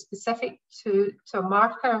antibody that was specific to a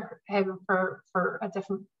marker for a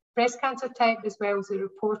different breast cancer type, as well as a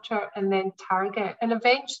reporter, and then target. And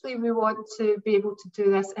eventually we want to be able to do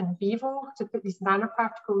this in vivo, to put these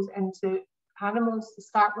nanoparticles into animals to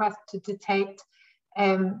start with, to detect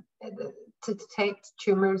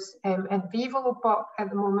tumours in vivo, but at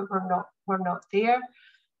the moment we're not there.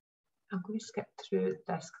 I'm going to skip through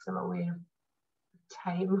this because I'm aware of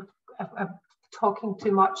time. I'm talking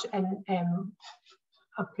too much and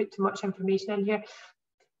I've put too much information in here.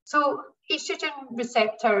 So estrogen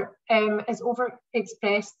receptor is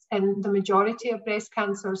overexpressed in the majority of breast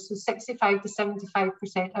cancers. So 65 to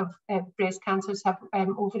 75% of breast cancers have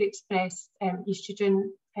overexpressed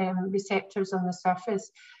estrogen receptors on the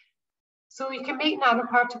surface. So we can make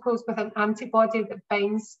nanoparticles with an antibody that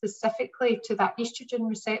binds specifically to that estrogen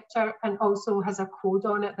receptor and also has a code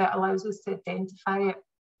on it that allows us to identify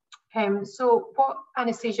it. So what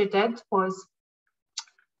Anastasia did was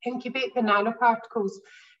incubate the nanoparticles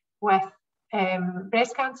with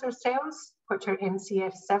breast cancer cells, which are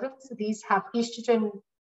MCF7. So these have estrogen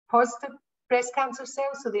positive breast cancer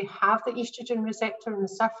cells, so they have the estrogen receptor on the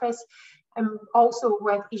surface, and also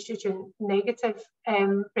with estrogen negative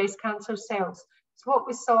breast cancer cells. So what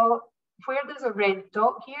we saw, where there's a red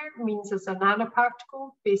dot here, means there's a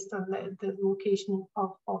nanoparticle based on the location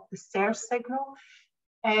of the SERS signal.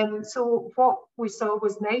 So what we saw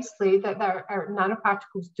was nicely that our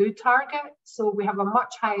nanoparticles do target. So we have a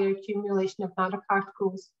much higher accumulation of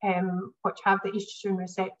nanoparticles which have the estrogen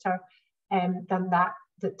receptor than that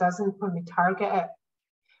doesn't when we target it.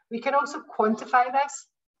 We can also quantify this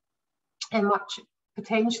and much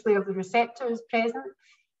potentially of the receptor is present,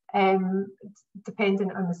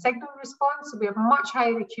 dependent on the signal response. So we have a much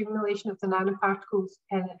higher accumulation of the nanoparticles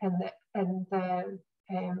in the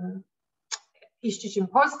estrogen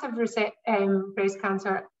positive breast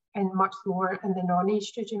cancer and much lower in the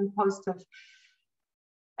non-estrogen positive.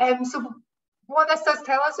 So what this does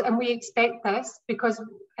tell us, and we expect this because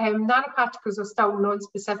nanoparticles are still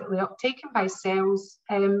non-specifically uptaken by cells.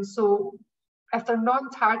 So if they're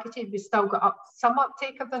non-targeted, we still got some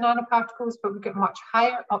uptake of the nanoparticles, but we get much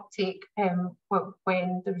higher uptake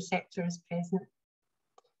when the receptor is present.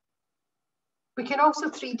 We can also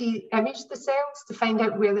 3D image the cells to find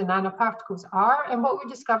out where the nanoparticles are. And what we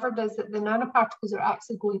discovered is that the nanoparticles are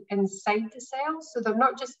actually going inside the cells. So they're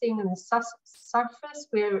not just staying on the surface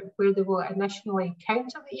where they will initially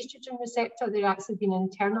counter the estrogen receptor. They're actually being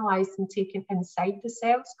internalized and taken inside the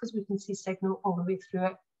cells because we can see signal all the way through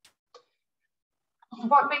it.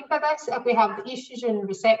 What meant by this? If we have the estrogen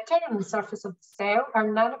receptor on the surface of the cell, our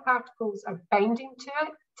nanoparticles are binding to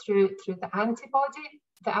it through the antibody.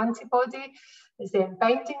 The antibody is then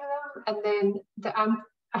binding them, and then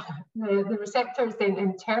the receptor is then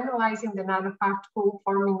internalizing the nanoparticle,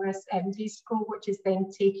 forming this vesicle, which is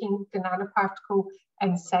then taking the nanoparticle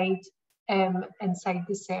inside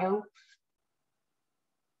the cell.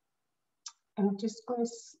 I'm just going to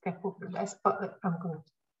skip over this, but I'm going to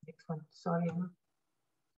the next one. Sorry.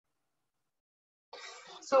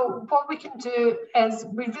 So what we can do is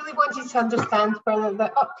we really wanted to understand whether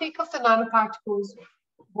the uptake of the nanoparticles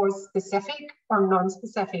was specific or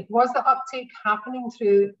non-specific. Was the uptake happening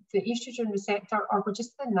through the estrogen receptor, or were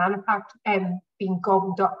just the nanoparticles being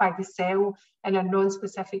gobbled up by the cell in a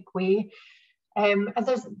non-specific way? And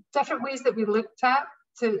there's different ways that we looked at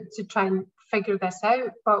to try and figure this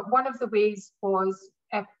out. But one of the ways was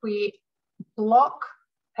if we block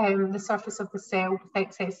the surface of the cell with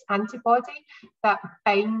excess antibody, that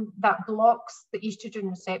blocks the estrogen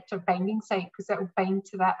receptor binding site because it will bind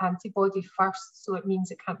to that antibody first, so it means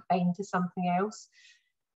it can't bind to something else.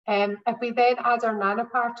 If we then add our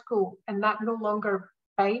nanoparticle and that no longer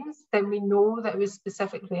binds, then we know that it was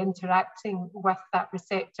specifically interacting with that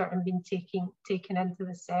receptor and being taken into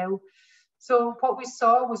the cell. So what we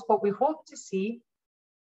saw was what we hoped to see,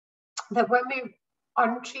 that when we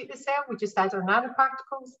untreat the cell, we just add our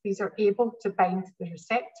nanoparticles. These are able to bind to the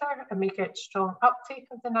receptor and make it strong uptake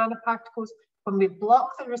of the nanoparticles. When we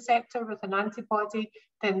block the receptor with an antibody,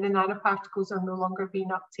 then the nanoparticles are no longer being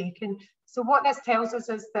uptaken. So what this tells us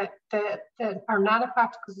is that our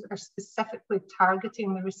nanoparticles are specifically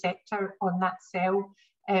targeting the receptor on that cell,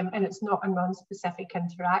 and it's not a non-specific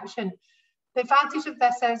interaction. The advantage of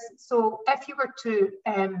this is, so if you were to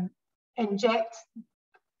inject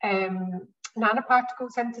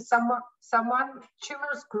nanoparticles into someone,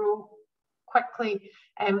 tumours grow quickly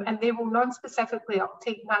and they will non-specifically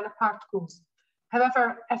uptake nanoparticles.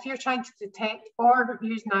 However, if you're trying to detect or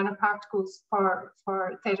use nanoparticles for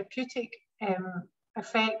therapeutic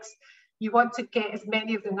effects, you want to get as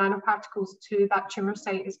many of the nanoparticles to that tumour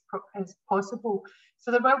site as possible.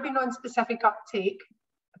 So there will be non-specific uptake,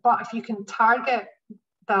 but if you can target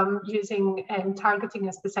them using targeting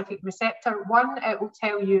a specific receptor, one, it will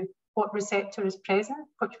tell you what receptor is present,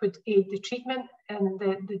 which would aid the treatment and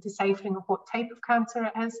the deciphering of what type of cancer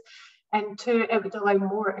it is. And two, it would allow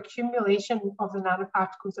more accumulation of the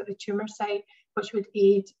nanoparticles at the tumour site, which would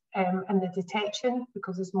aid in the detection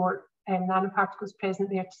because there's more nanoparticles present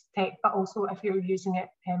there to detect, but also if you're using it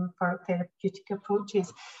for therapeutic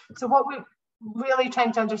approaches. So what we're really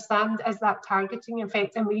trying to understand is that targeting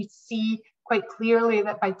effect, and we see quite clearly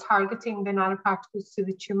that by targeting the nanoparticles to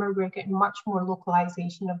the tumour, we're getting much more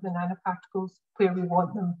localization of the nanoparticles where we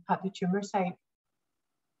want them at the tumour site.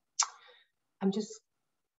 I'm just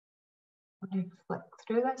going to flick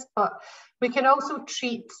through this, but we can also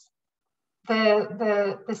treat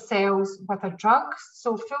the cells with a drug.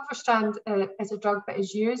 So fulvestrant is a drug that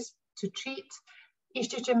is used to treat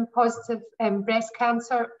estrogen positive breast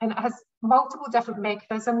cancer, and it has multiple different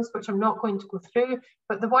mechanisms which I'm not going to go through,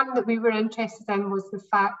 but the one that we were interested in was the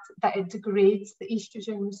fact that it degrades the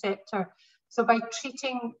estrogen receptor. So by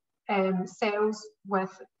treating cells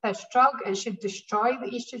with this drug, it should destroy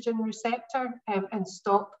the estrogen receptor and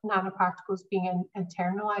stop nanoparticles being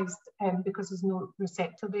internalized because there's no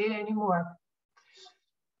receptor there anymore.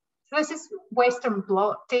 So this is Western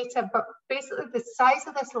blot data, but basically the size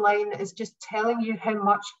of this line is just telling you how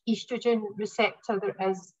much estrogen receptor there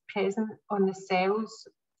is present on the cells.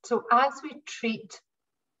 So as we treat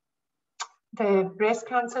the breast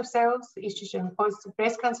cancer cells, the estrogen positive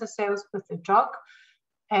breast cancer cells with the drug,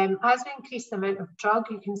 as we increase the amount of drug,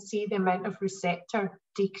 you can see the amount of receptor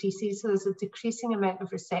decreases. So there's a decreasing amount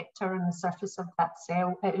of receptor on the surface of that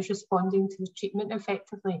cell. It is responding to the treatment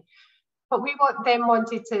effectively. But we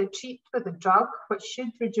wanted to treat with a drug, which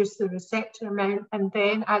should reduce the receptor amount, and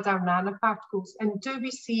then add our nanoparticles. And do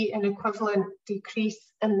we see an equivalent decrease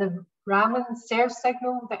in the Raman SERS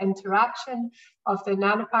signal, the interaction of the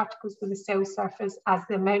nanoparticles with the cell surface as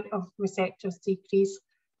the amount of receptors decrease?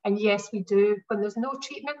 And yes, we do. When there's no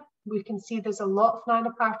treatment, we can see there's a lot of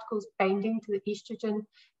nanoparticles binding to the estrogen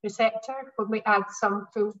receptor. When we add some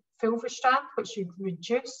fulvestrant, which should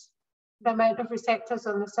reduce the amount of receptors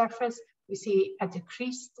on the surface, we see a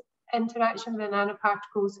decreased interaction with the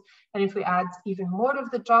nanoparticles. And if we add even more of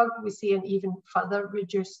the drug, we see an even further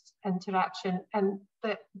reduced interaction. And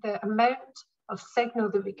the amount of signal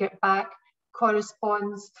that we get back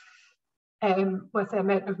corresponds with the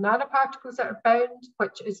amount of nanoparticles that are bound,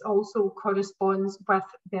 which is also corresponds with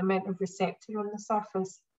the amount of receptor on the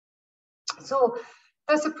surface. So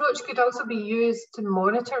this approach could also be used to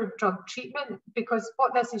monitor drug treatment, because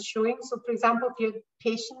what this is showing, so for example, if you had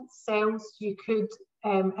patient cells, you could,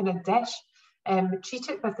 in a dish, treat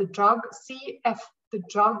it with a drug, see if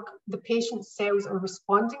the patient's cells are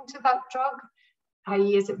responding to that drug,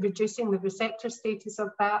 i.e. is it reducing the receptor status of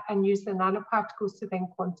that, and use the nanoparticles to then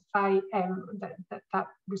quantify that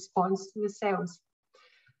response to the cells.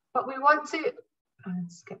 But we want to,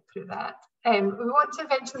 skip through that, we want to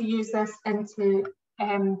eventually use this into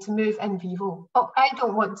to move in vivo. But I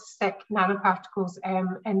don't want to stick nanoparticles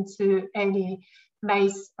into any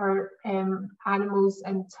mice or animals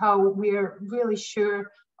until we're really sure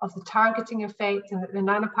of the targeting effect and that the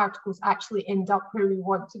nanoparticles actually end up where we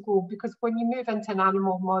want to go. Because when you move into an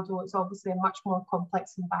animal model, it's obviously a much more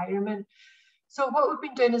complex environment. So what we've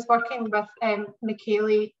been doing is working with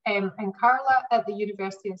Michele and Carla at the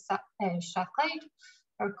University of Strathclyde,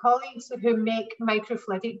 our colleagues who make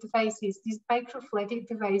microfluidic devices. These microfluidic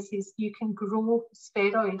devices, you can grow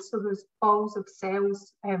spheroids, so there's balls of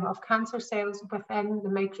cells, of cancer cells within the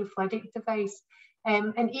microfluidic device.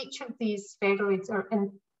 And each of these spheroids are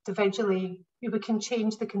individually, we can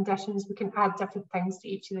change the conditions, we can add different things to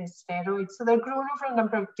each of these spheroids. So they're grown over a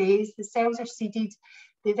number of days, the cells are seeded,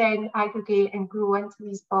 they then aggregate and grow into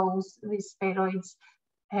these balls, these spheroids.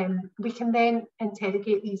 We can then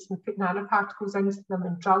interrogate these and put nanoparticles into them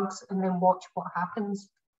and drugs and then watch what happens.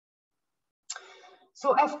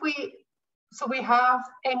 So we have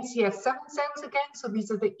MCF7 cells again, so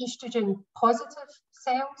these are the estrogen positive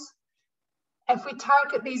cells. If we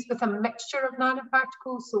target these with a mixture of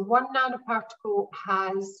nanoparticles, so one nanoparticle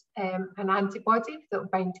has an antibody that will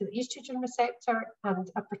bind to the estrogen receptor and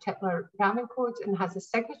a particular Raman code and has a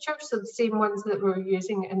signature, so the same ones that we were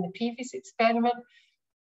using in the previous experiment.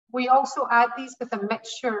 We also add these with a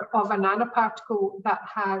mixture of a nanoparticle that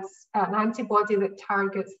has an antibody that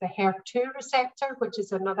targets the HER2 receptor, which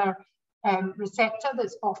is another receptor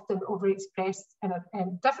that's often overexpressed in a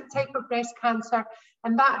different type of breast cancer,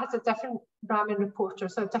 and that has a different Raman reporter,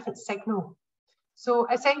 so a different signal. So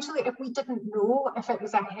essentially, if we didn't know if it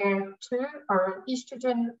was a HER2 or an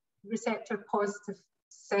estrogen receptor positive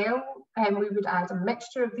cell, we would add a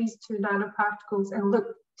mixture of these two nanoparticles and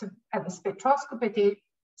look at the spectroscopy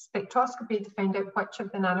to find out which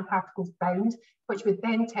of the nanoparticles bound, which would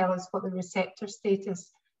then tell us what the receptor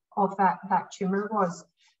status of that tumour was.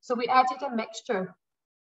 So we added a mixture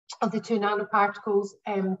of the two nanoparticles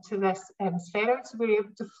to this spheroid, so we were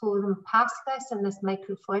able to flow them past this in this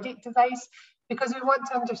microfluidic device, because we want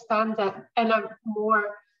to understand that in a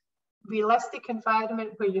more realistic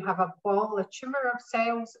environment where you have a ball, a tumour of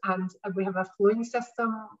cells, and we have a flowing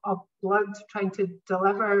system of blood trying to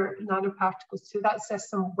deliver nanoparticles to that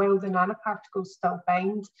system while the nanoparticles still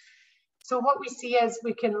bind. So what we see is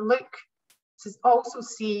we can look to also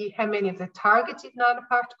see how many of the targeted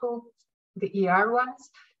nanoparticles, the ER ones,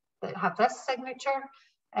 that have this signature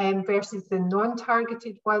versus the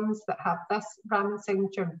non-targeted ones that have this Raman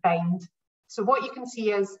signature bind. So what you can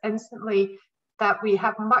see is instantly that we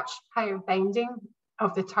have much higher binding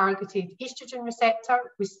of the targeted estrogen receptor.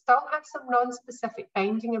 We still have some non-specific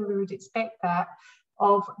binding, and we would expect that,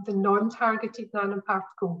 of the non-targeted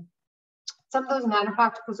nanoparticle. some of those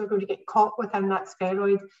nanoparticles are going to get caught within that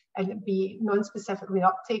spheroid and be non-specifically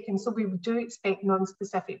uptaken. So we do expect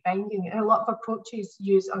non-specific binding. And a lot of approaches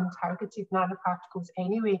use untargeted nanoparticles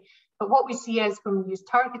anyway. But what we see is when we use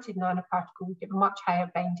targeted nanoparticles, we get much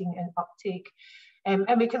higher binding and uptake. And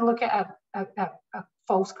we can look at a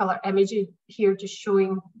false color image here, just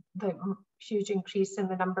showing the huge increase in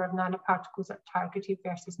the number of nanoparticles that are targeted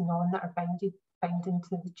versus none that are binding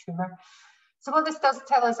to the tumour. So what this does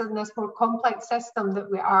tell us in this more complex system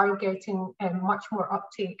that we are getting much more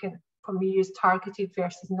uptake when we use targeted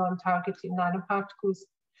versus non-targeted nanoparticles.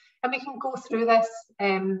 And we can go through this.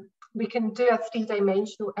 We can do a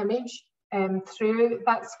three-dimensional image through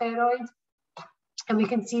that spheroid. And we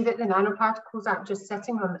can see that the nanoparticles aren't just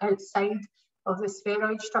sitting on the outside of the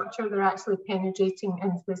spheroid structure, they're actually penetrating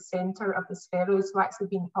into the centre of the spheroid, so actually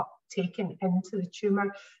being uptaken into the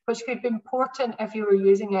tumour, which could be important if you were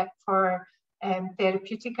using it for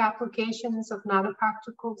therapeutic applications of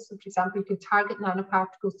nanoparticles. So for example, you could target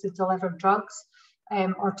nanoparticles to deliver drugs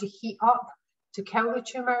or to heat up to kill the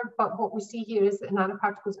tumour. But what we see here is that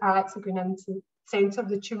nanoparticles are actually going into the centre of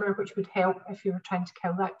the tumour, which would help if you were trying to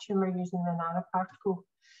kill that tumour using the nanoparticle.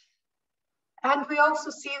 And we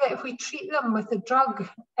also see that if we treat them with a drug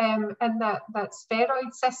in that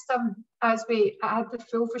spheroid system, as we add the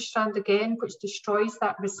fulvestrant again, which destroys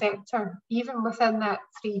that receptor, even within that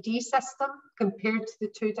 3D system, compared to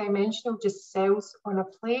the two-dimensional, just cells on a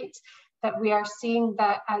plate, that we are seeing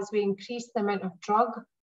that as we increase the amount of drug,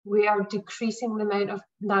 we are decreasing the amount of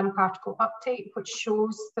nanoparticle uptake, which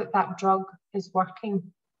shows that that drug is working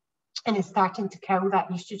and is starting to kill that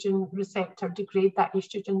estrogen receptor, degrade that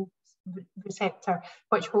estrogen receptor,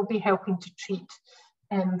 which will be helping to treat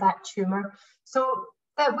that tumour. So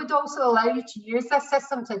that would also allow you to use this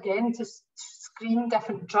system to, again, to screen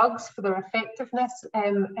different drugs for their effectiveness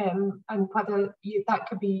and whether that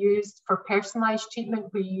could be used for personalised treatment,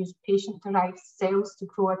 where you use patient-derived cells to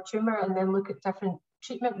grow a tumour and then look at different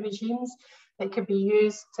treatment regimes that could be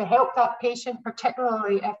used to help that patient,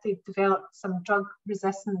 particularly if they've developed some drug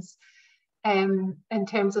resistance in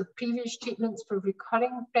terms of previous treatments for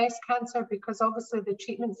recurring breast cancer, because obviously the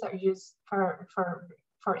treatments that are used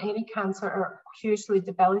for any cancer are hugely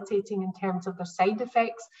debilitating in terms of their side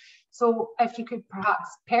effects. So if you could perhaps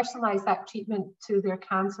personalise that treatment to their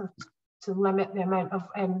cancer to limit the amount of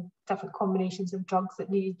different combinations of drugs that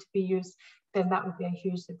need to be used, then that would be a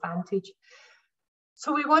huge advantage.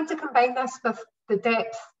 So we want to combine this with the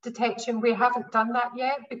depth detection. We haven't done that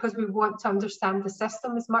yet because we want to understand the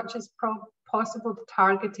system as much as possible, the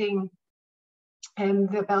targeting and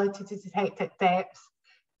the ability to detect at depth,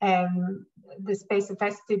 the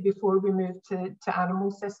specificity before we move to animal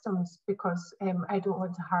systems, because I don't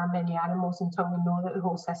want to harm any animals until we know that the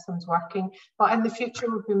whole system's working. But in the future,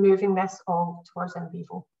 we'll be moving this all towards in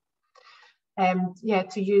vivo. Yeah,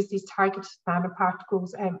 to use these targeted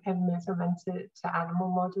nanoparticles and move them into animal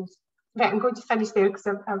models. Right, I'm going to finish there because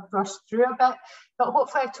I've rushed through a bit, but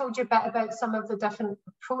hopefully I've told you a bit about some of the different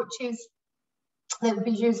approaches that would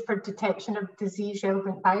be used for detection of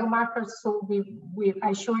disease-relevant biomarkers. So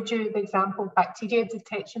I showed you the example of bacteria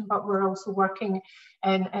detection, but we're also working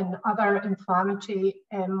in other inflammatory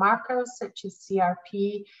markers such as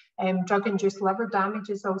CRP. Drug-induced liver damage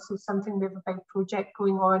is also something. We have a big project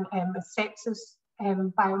going on with sepsis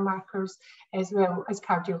biomarkers, as well as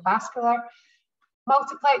cardiovascular.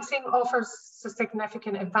 Multiplexing offers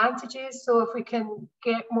significant advantages. So if we can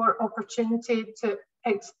get more opportunity to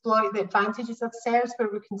exploit the advantages of SERS, where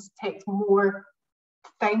we can detect more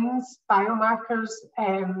things, biomarkers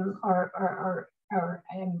or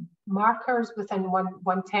markers within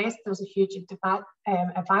one test, there's a huge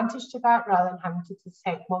advantage to that, rather than having to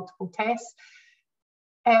detect multiple tests.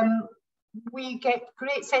 We get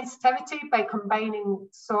great sensitivity by combining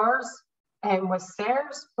SESORS with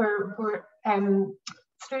SERS. We're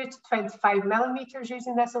through to 25 millimeters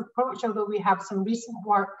using this approach, although we have some recent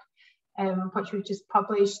work which we just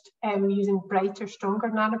published using brighter, stronger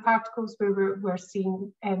nanoparticles, where we're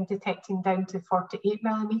seeing detecting down to 48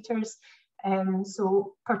 millimeters.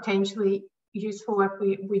 So potentially useful if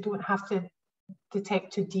we don't have to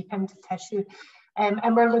detect too deep into tissue.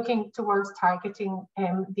 And we're looking towards targeting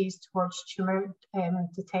these towards tumour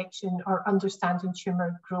detection or understanding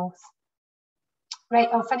tumour growth. Right,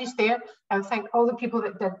 I'll finish there. I thank all the people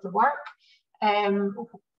that did the work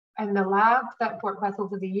in the lab that I've worked with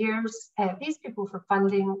over the years, these people for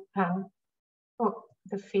funding,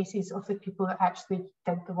 the faces of the people that actually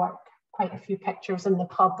did the work. Quite a few pictures in the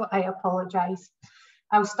pub, but I apologise.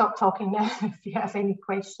 I'll stop talking now if you have any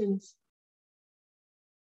questions.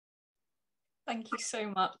 Thank you so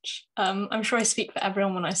much. I'm sure I speak for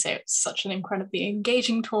everyone when I say it's such an incredibly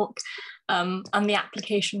engaging talk, and the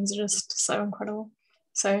applications are just so incredible.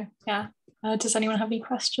 So yeah, does anyone have any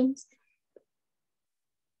questions?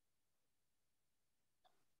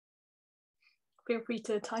 Feel free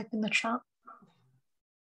to type in the chat.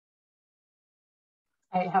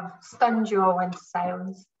 I have stunned you all into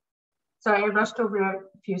silence. Sorry, I rushed over a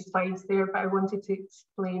few slides there, but I wanted to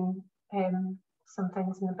explain some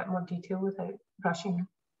things in a bit more detail without rushing.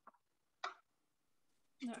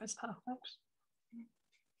 That was perfect.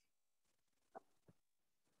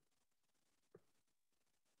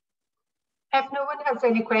 If no one has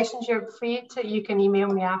any questions, you're free to, you can email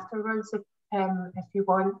me afterwards if you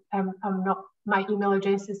want. My email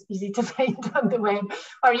address is easy to find on the web.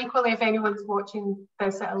 Or equally, if anyone's watching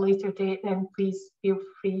this at a later date, then please feel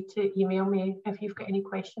free to email me if you've got any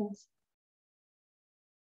questions.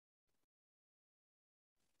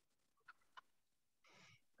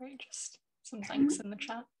 Great, just some thanks in the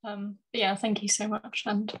chat. But yeah, thank you so much,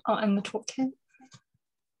 and I'll end the talk here.